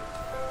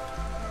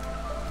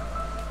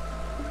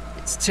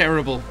 It's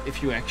terrible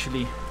if you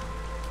actually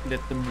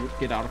let them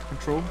get out of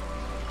control.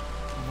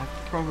 I might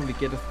probably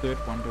get a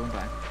 3rd one, don't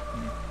I?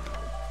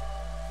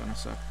 Gonna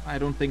suck. I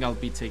don't think I'll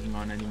be taking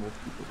on any more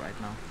people right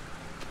now.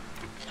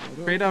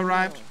 Trader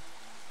arrived.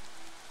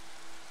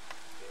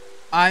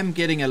 I'm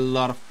getting a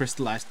lot of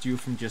crystallized dew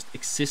from just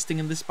existing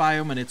in this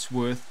biome, and it's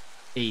worth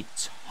a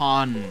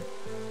ton.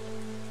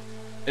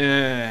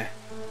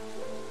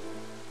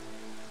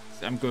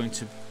 I'm going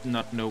to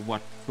not know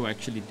what to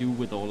actually do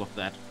with all of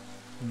that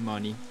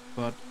money,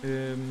 but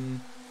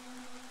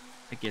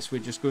I guess we're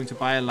just going to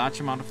buy a large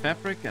amount of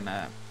fabric and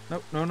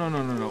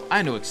no.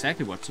 I know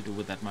exactly what to do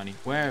with that money.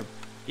 Where?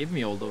 Give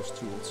me all those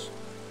tools.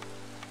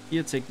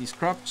 Here, take these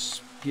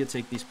crops. Here,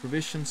 take these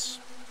provisions.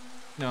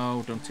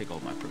 No, don't take all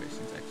my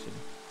provisions, actually.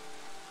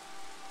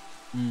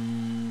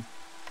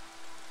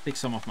 Take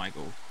some of my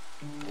gold.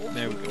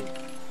 There we go.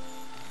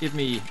 Give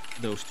me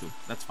those 2.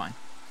 That's fine.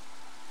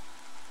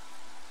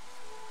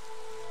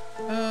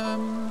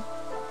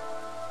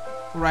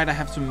 Right, I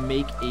have to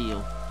make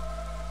ale.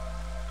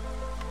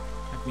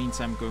 That means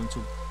I'm going to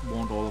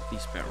want all of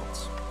these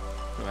barrels.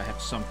 So I have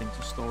something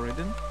to store it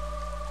in.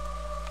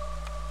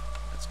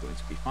 That's going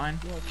to be fine.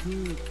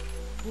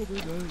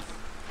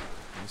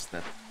 There's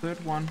that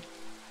third one.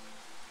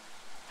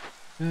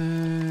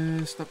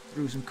 Stop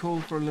producing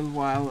coal for a little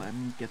while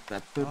and get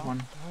that third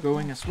one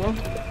going as well.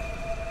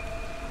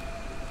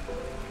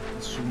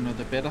 The sooner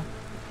the better.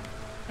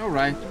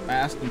 Alright, I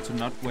asked them to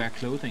not wear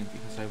clothing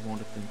because I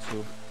wanted them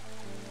to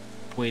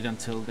wait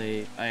until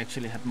I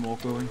actually had more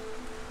going.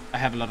 I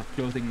have a lot of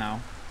clothing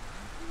now.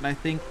 And I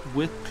think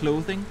with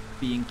clothing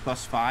being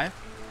 +5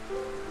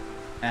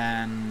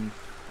 and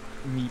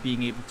me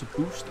being able to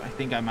boost, I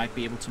think I might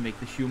be able to make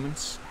the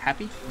humans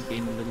happy and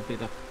gain a little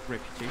bit of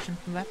reputation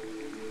from that.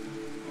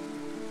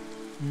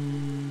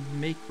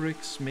 Make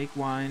bricks, make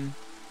wine,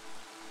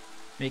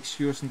 make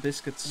skewers and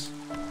biscuits.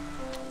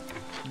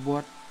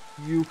 What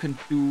you can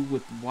do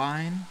with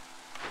wine?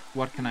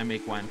 What can I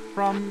make wine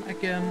from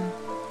again?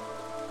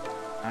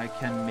 I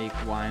can make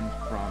wine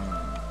from...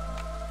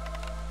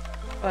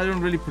 I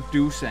don't really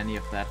produce any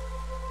of that.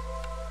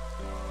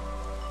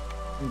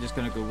 I'm just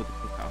gonna go with the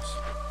cookhouse.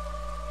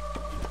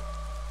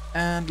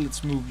 And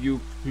let's move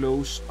you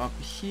close up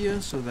here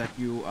so that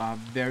you are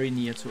very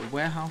near to a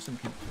warehouse and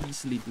can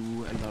easily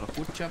do a lot of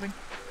wood chopping.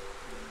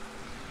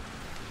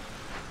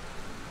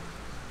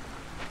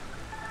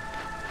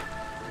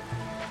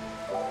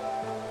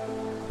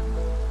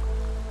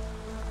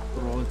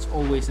 Overall, it's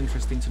always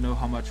interesting to know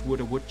how much wood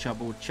a wood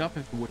chopper would chop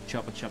if the wood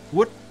chopper chopped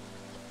wood.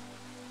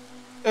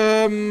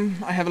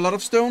 I have a lot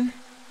of stone.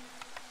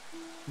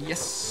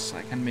 Yes,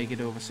 I can make it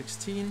over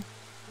 16.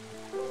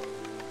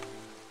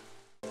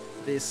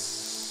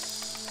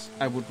 This,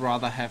 I would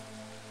rather have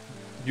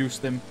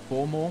used them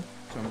for more,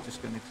 so I'm just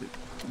going to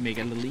make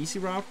a little easy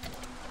route.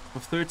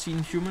 Of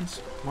 13 humans,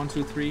 1,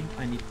 2, 3,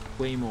 I need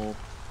way more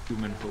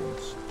human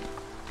homes.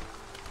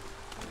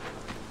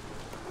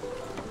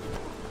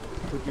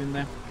 Put you in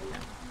there? Okay.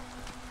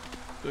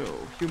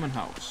 So, human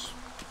house.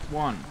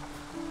 1,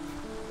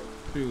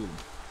 2,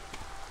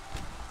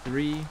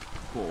 3,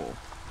 4.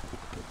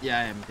 Yeah,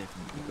 I am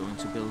definitely going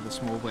to build a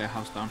small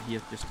warehouse down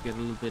here just to get a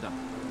little bit of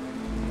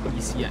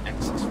easier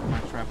access for my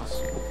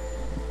trappers.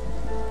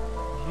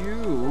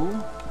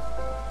 You...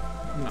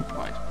 not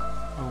quite.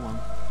 Oh well.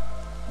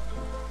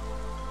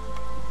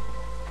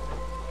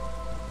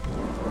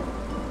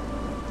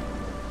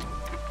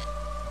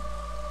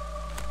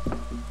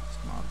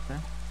 Smart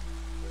there.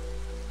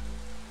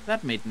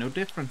 That made no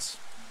difference.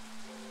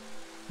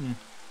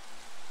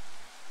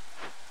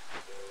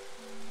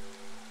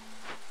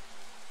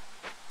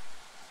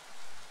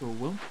 So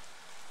well.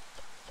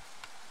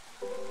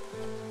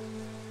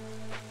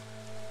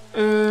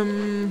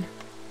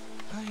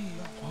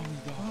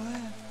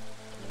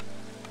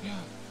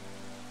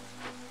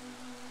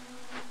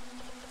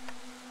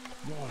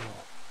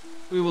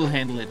 We will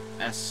handle it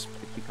as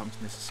it becomes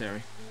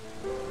necessary.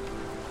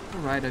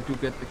 Alright, I do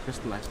get the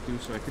crystallized too,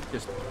 so I could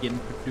just begin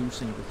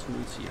producing the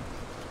tools here.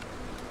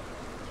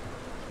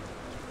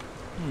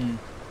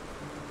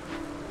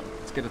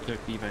 Let's get a third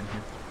beaver in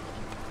here.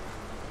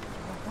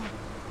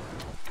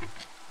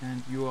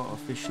 And you are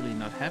officially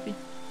not happy.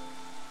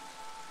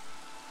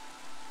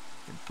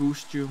 I can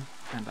boost you,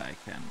 and I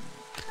can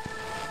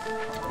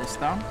put this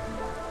down.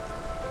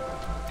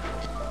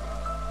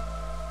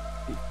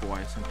 Before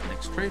I send the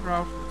next trade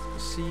route,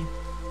 let's see.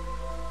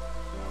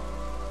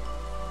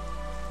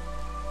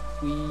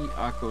 We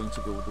are going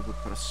to go with the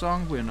woodcutter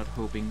song. We're not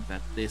hoping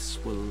that this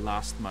will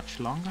last much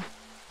longer.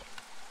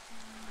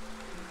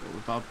 So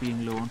without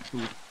being low on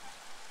food.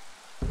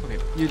 Okay,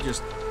 you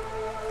just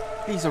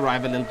please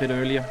arrive a little bit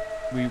earlier.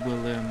 We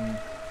will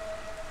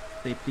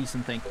say please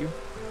and thank you.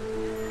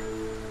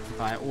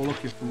 Buy all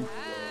of your food.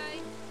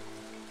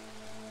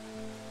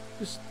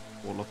 Just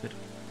all of it.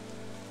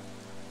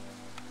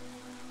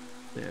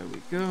 There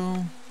we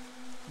go.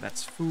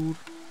 That's food.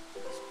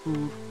 That's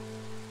food.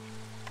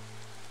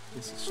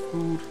 This is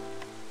food.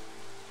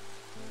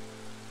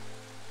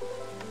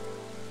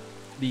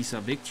 These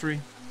are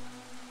victory.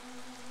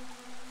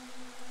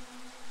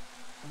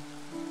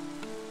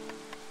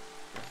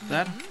 Got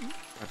that.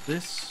 Got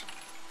this.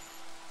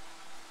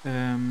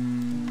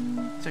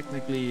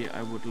 Technically,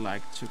 I would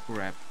like to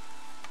grab.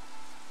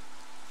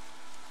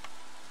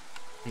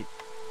 I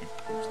can't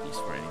use these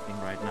for anything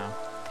right now.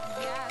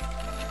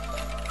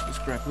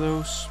 Just grab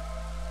those.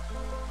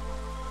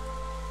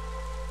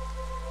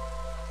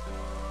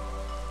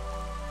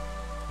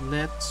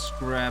 Let's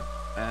grab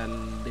a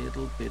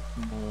little bit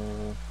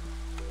more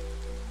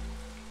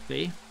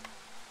clay.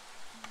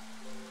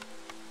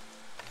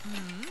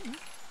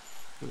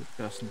 So it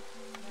doesn't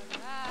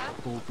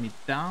hold me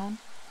down.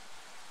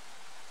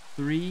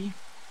 3,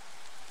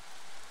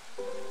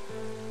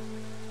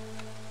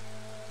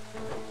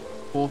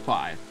 4,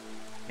 5.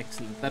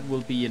 Excellent. That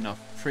will be enough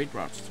trade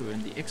routes to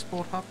earn the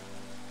export hub.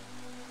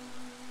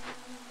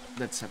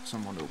 Let's have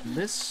someone open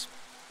this.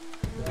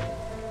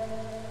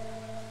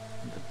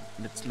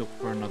 Let's look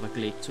for another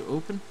glade to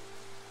open.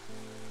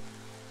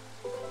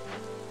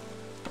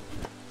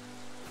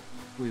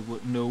 We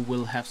will know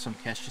we'll have some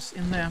caches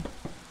in there.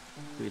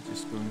 We're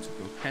just going to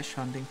go cache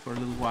hunting for a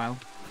little while.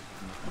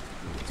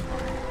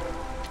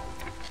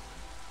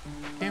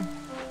 Okay.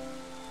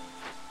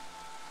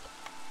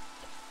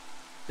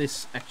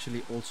 This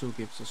actually also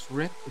gives us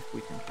red if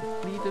we can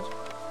complete it.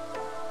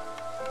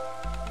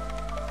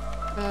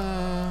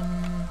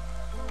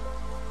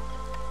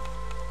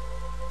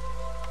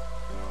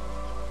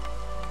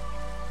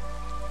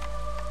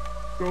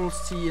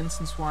 Scrolls, tea,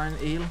 incense, wine,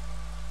 ale.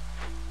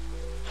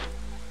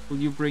 Will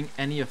you bring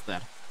any of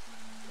that?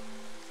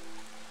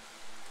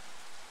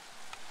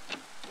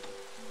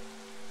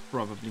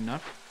 Probably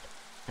not.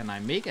 Can I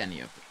make any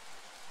of it?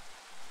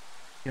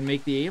 Can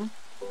make the ale?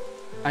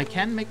 I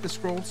can make the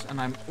scrolls, and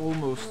I'm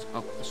almost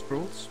up the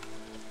scrolls.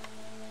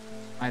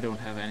 I don't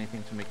have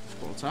anything to make the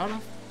scrolls out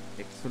of.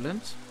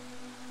 Excellent.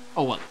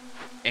 Oh well,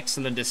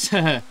 excellent is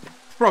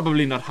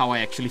probably not how I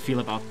actually feel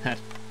about that.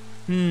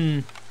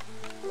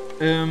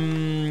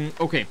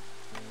 Okay.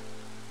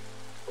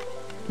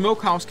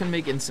 Smokehouse can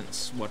make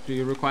incense. What do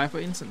you require for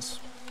incense?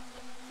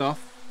 Stuff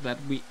that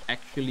we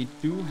actually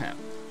do have.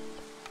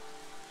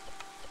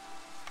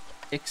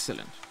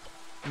 Excellent.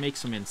 Make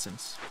some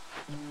incense.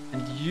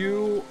 And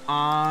you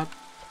are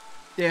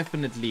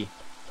definitely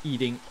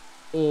eating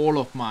all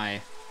of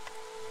my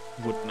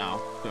wood now.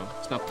 So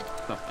stop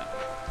that.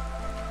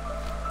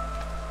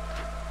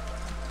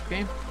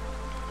 Okay.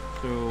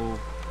 So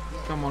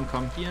someone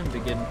come here and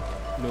begin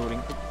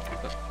loading.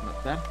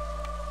 Not that.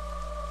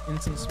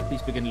 Incense,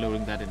 please begin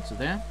loading that into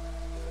there.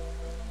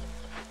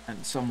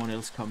 And someone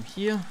else come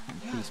here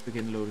and please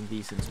begin loading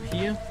these into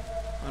here.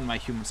 And my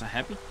humans are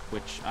happy,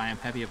 which I am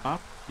happy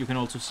about. You can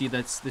also see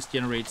that this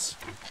generates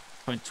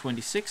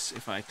 0.26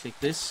 if I click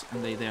this,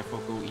 and they therefore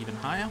go even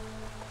higher.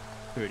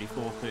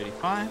 34,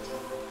 35.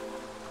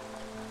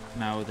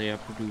 Now they are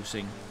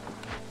producing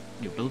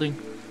new building.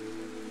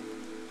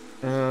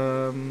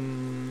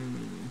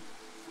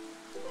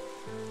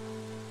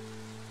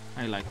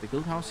 I like the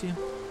guild house here.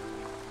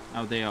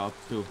 Now they are up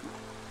to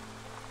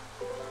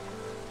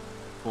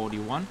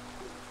 41.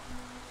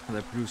 And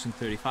they're producing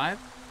 35.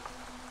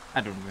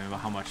 I don't remember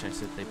how much I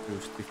said they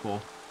produced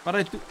before. But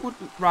I would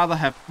rather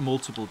have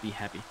multiple be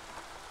happy.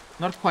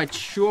 Not quite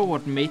sure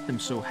what made them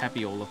so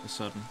happy all of a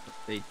sudden. But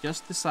they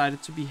just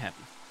decided to be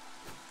happy.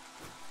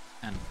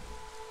 And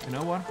you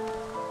know what?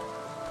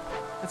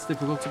 That's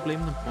difficult to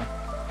blame them for.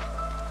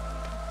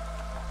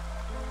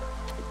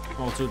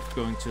 I'm also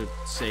going to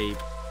say,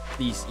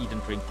 please eat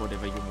and drink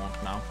whatever you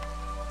want now.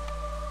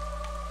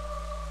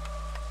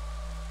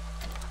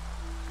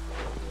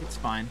 It's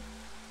fine.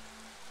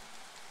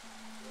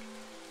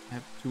 I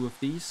have 2 of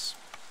these.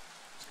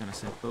 Just gonna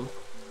send both.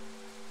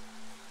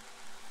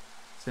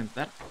 Send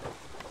that.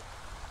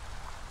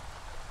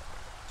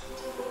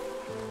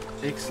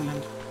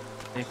 Excellent.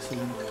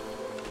 Excellent.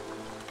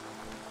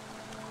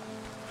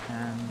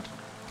 And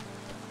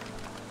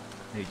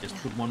maybe just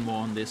put one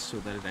more on this so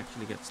that it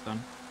actually gets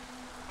done.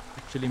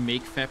 Actually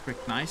make fabric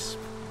nice.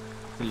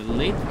 It's a little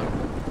late, but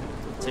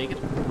we'll take it.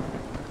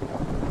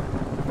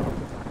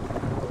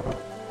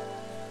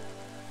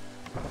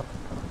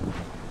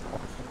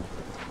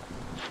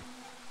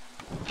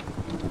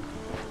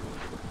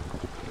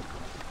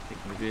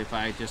 If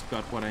I just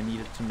got what I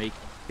needed to make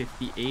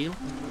 50 ale,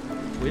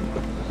 win.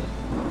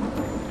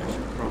 I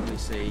should probably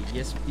say,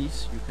 yes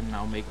please, you can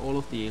now make all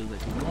of the ale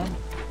that you want.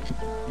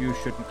 You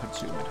shouldn't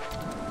consume it.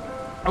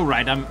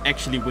 Alright, I'm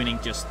actually winning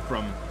just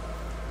from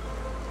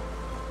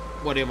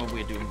whatever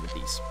we're doing with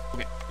these.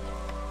 Okay.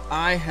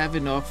 I have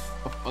enough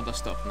of other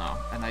stuff now,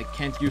 and I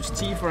can't use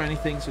tea for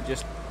anything, so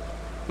just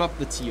plop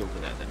the tea over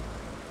there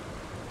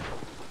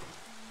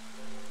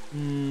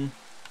then.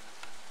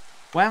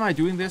 Why am I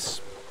doing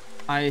this?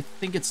 I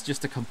think it's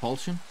just a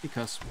compulsion,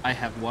 because I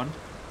have one.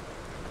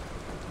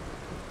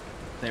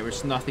 There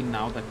is nothing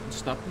now that can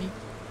stop me.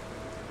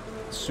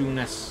 As soon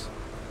as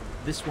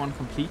this one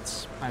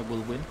completes, I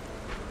will win.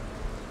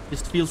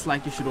 Just feels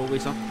like you should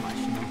always optimize,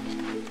 you know.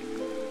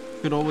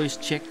 You could always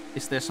check,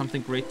 is there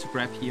something great to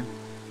grab here?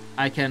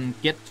 I can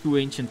get 2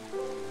 ancient...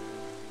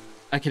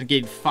 I can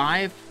gain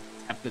 5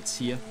 tablets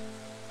here.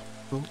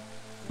 Oh,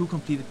 2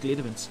 completed glade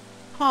events.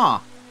 Huh.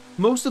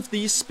 Most of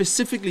these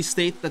specifically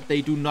state that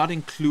they do not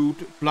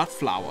include blood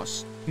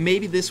flowers.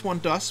 Maybe this one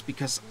does,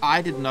 because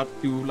I did not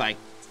do like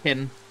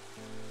 10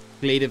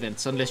 glade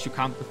events, unless you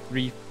count the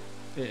 3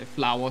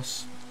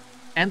 flowers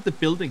and the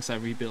buildings I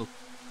rebuilt.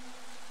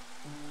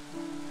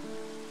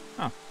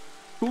 Oh,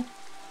 cool.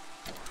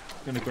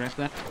 Gonna grab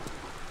that.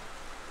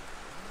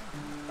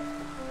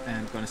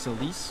 And gonna sell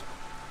these.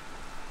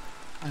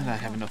 And I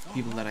have enough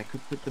people that I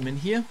could put them in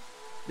here.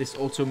 This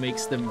also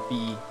makes them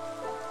be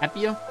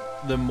happier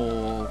the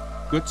more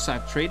goods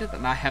I've traded,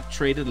 and I have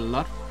traded a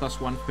lot,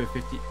 +1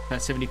 per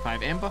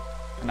 75 amber,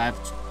 and I've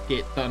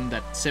done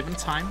that 7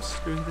 times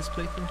during this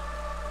playthrough.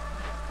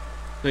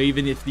 So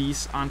even if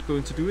these aren't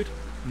going to do it,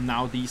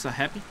 now these are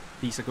happy.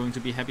 These are going to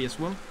be happy as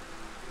well.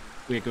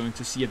 We're going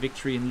to see a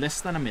victory in less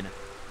than a minute.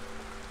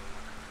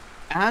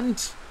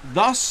 And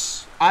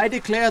thus, I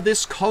declare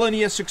this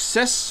colony a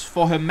success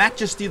for Her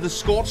Majesty the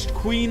Scorched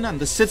Queen and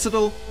the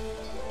Citadel.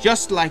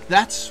 Just like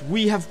that,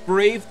 we have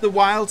braved the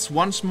wilds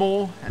once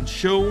more and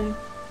shown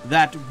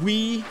that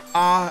we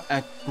are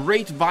a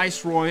great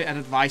Viceroy and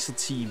advisor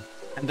team,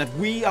 and that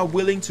we are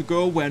willing to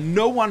go where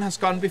no one has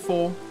gone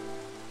before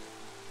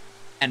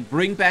and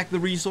bring back the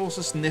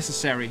resources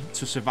necessary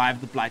to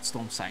survive the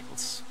Blightstorm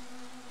cycles.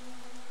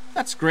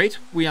 That's great.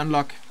 We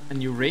unlock a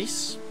new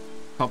race,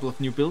 a couple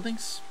of new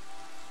buildings.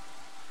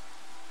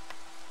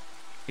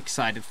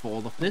 Excited for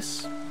all of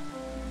this.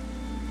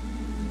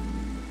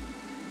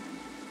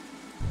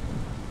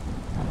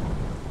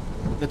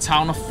 The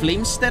town of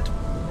Flamestead.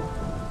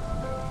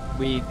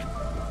 We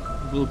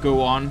will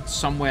go on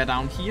somewhere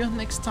down here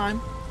next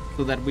time,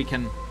 so that we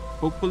can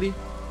hopefully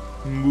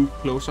move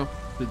closer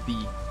to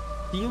the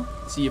seal.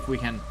 See if we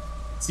can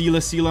seal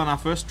a seal on our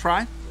first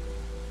try.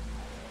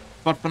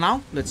 But for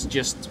now, let's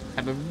just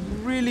have a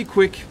really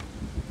quick...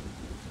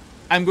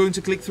 I'm going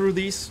to click through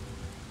these.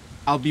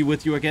 I'll be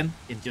with you again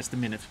in just a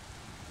minute.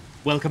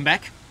 Welcome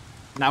back.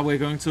 Now we're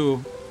going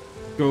to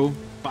go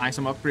buy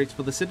some upgrades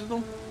for the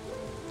Citadel.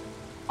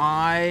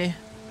 I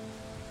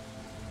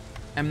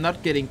am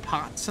not getting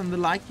parts and the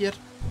like yet.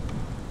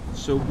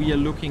 So we are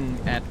looking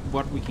at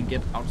what we can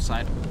get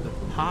outside of the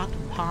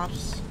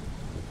parts.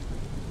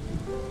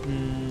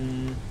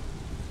 And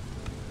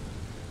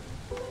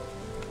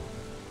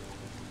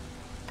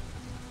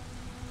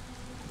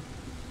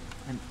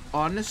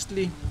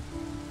honestly,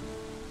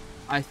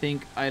 I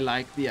think I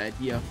like the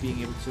idea of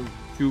being able to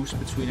choose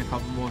between a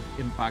couple more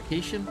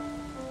embarkation.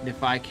 And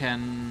if I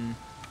can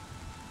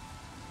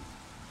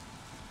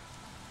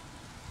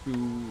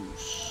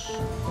choose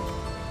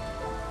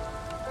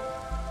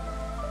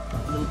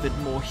a little bit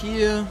more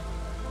here.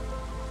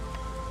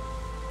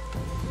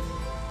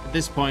 At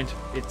this point,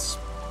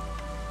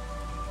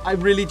 I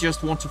really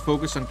just want to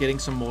focus on getting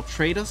some more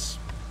traders.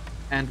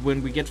 And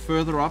when we get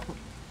further up,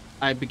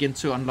 I begin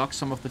to unlock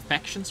some of the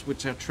factions,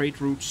 which are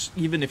trade routes,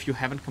 even if you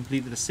haven't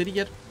completed a city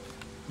yet.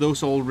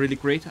 Those are all really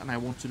great, and I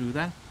want to do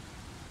that.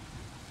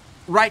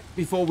 Right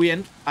before we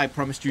end, I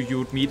promised you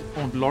would meet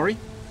Aunt Lori.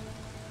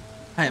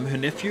 I am her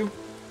nephew.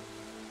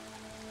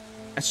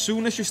 As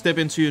soon as you step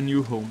into your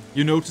new home,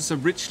 you notice a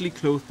richly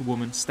clothed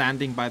woman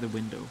standing by the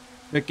window,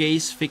 her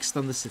gaze fixed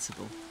on the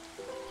Citadel.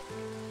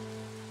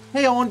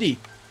 Hey, Auntie!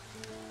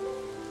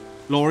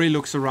 Lori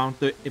looks around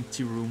the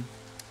empty room.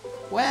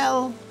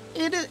 Well,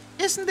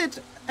 isn't it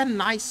a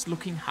nice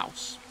looking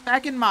house?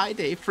 Back in my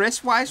day, fresh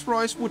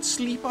Viceroys would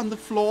sleep on the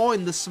floor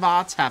in the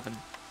Svar Tavern.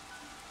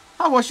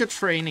 How was your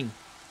training?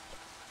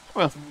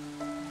 Well,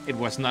 it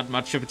was not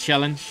much of a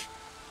challenge.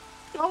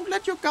 Don't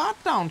let your guard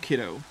down,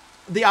 kiddo.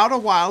 The Outer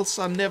Wilds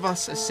are never a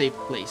safe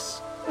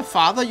place. The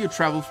farther you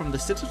travel from the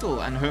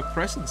Citadel and her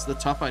presence, the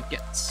tougher it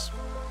gets.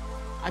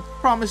 I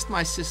promised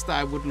my sister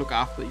I would look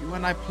after you,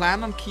 and I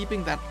plan on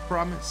keeping that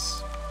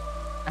promise.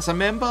 As a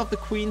member of the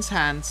Queen's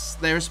Hands,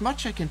 there is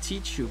much I can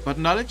teach you, but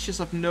knowledge is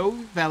of no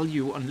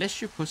value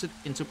unless you put it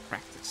into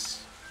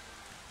practice.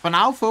 For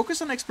now,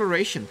 focus on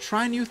exploration,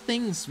 try new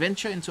things,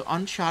 venture into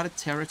uncharted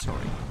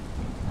territory.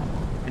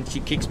 And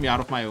she kicks me out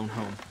of my own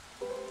home.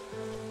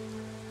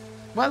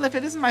 Well, if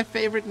it isn't my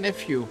favorite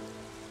nephew.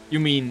 You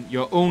mean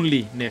your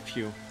only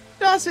nephew.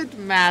 Does it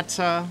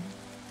matter?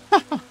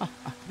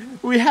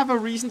 We have a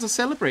reason to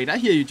celebrate. I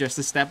hear you just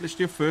established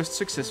your first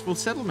successful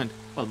settlement.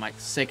 Well, my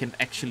second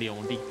actually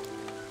only.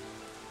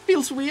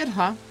 Feels weird,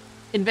 huh?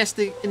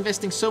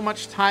 Investing so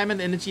much time and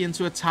energy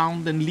into a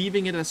town, then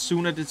leaving it as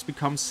soon as it's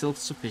become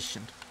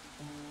self-sufficient.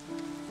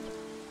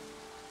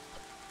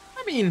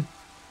 I mean,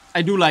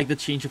 I do like the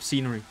change of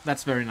scenery.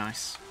 That's very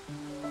nice.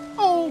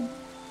 Oh,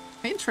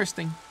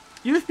 interesting.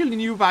 Usually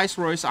new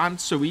Viceroys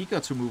aren't so eager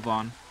to move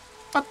on.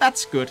 But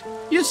that's good.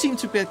 You seem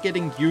to be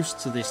getting used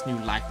to this new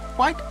life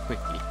quite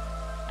quickly.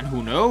 And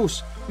who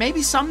knows?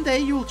 Maybe someday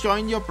you'll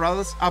join our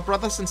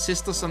brothers and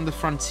sisters on the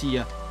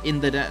frontier in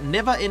the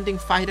never-ending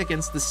fight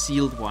against the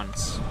sealed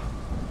ones.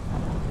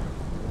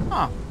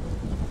 Huh.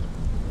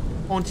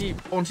 Auntie,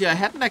 I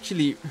hadn't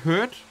actually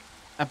heard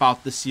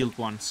about the sealed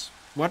ones.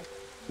 What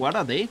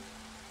are they?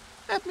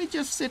 Let me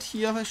just sit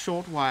here a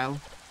short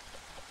while.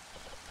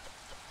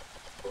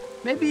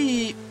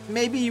 Maybe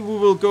we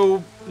will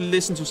go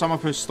listen to some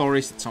of her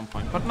stories at some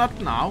point, but not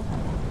now.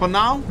 For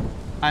now,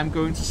 I'm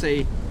going to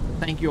say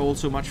thank you all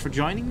so much for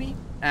joining me,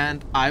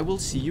 and I will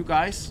see you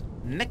guys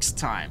next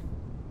time.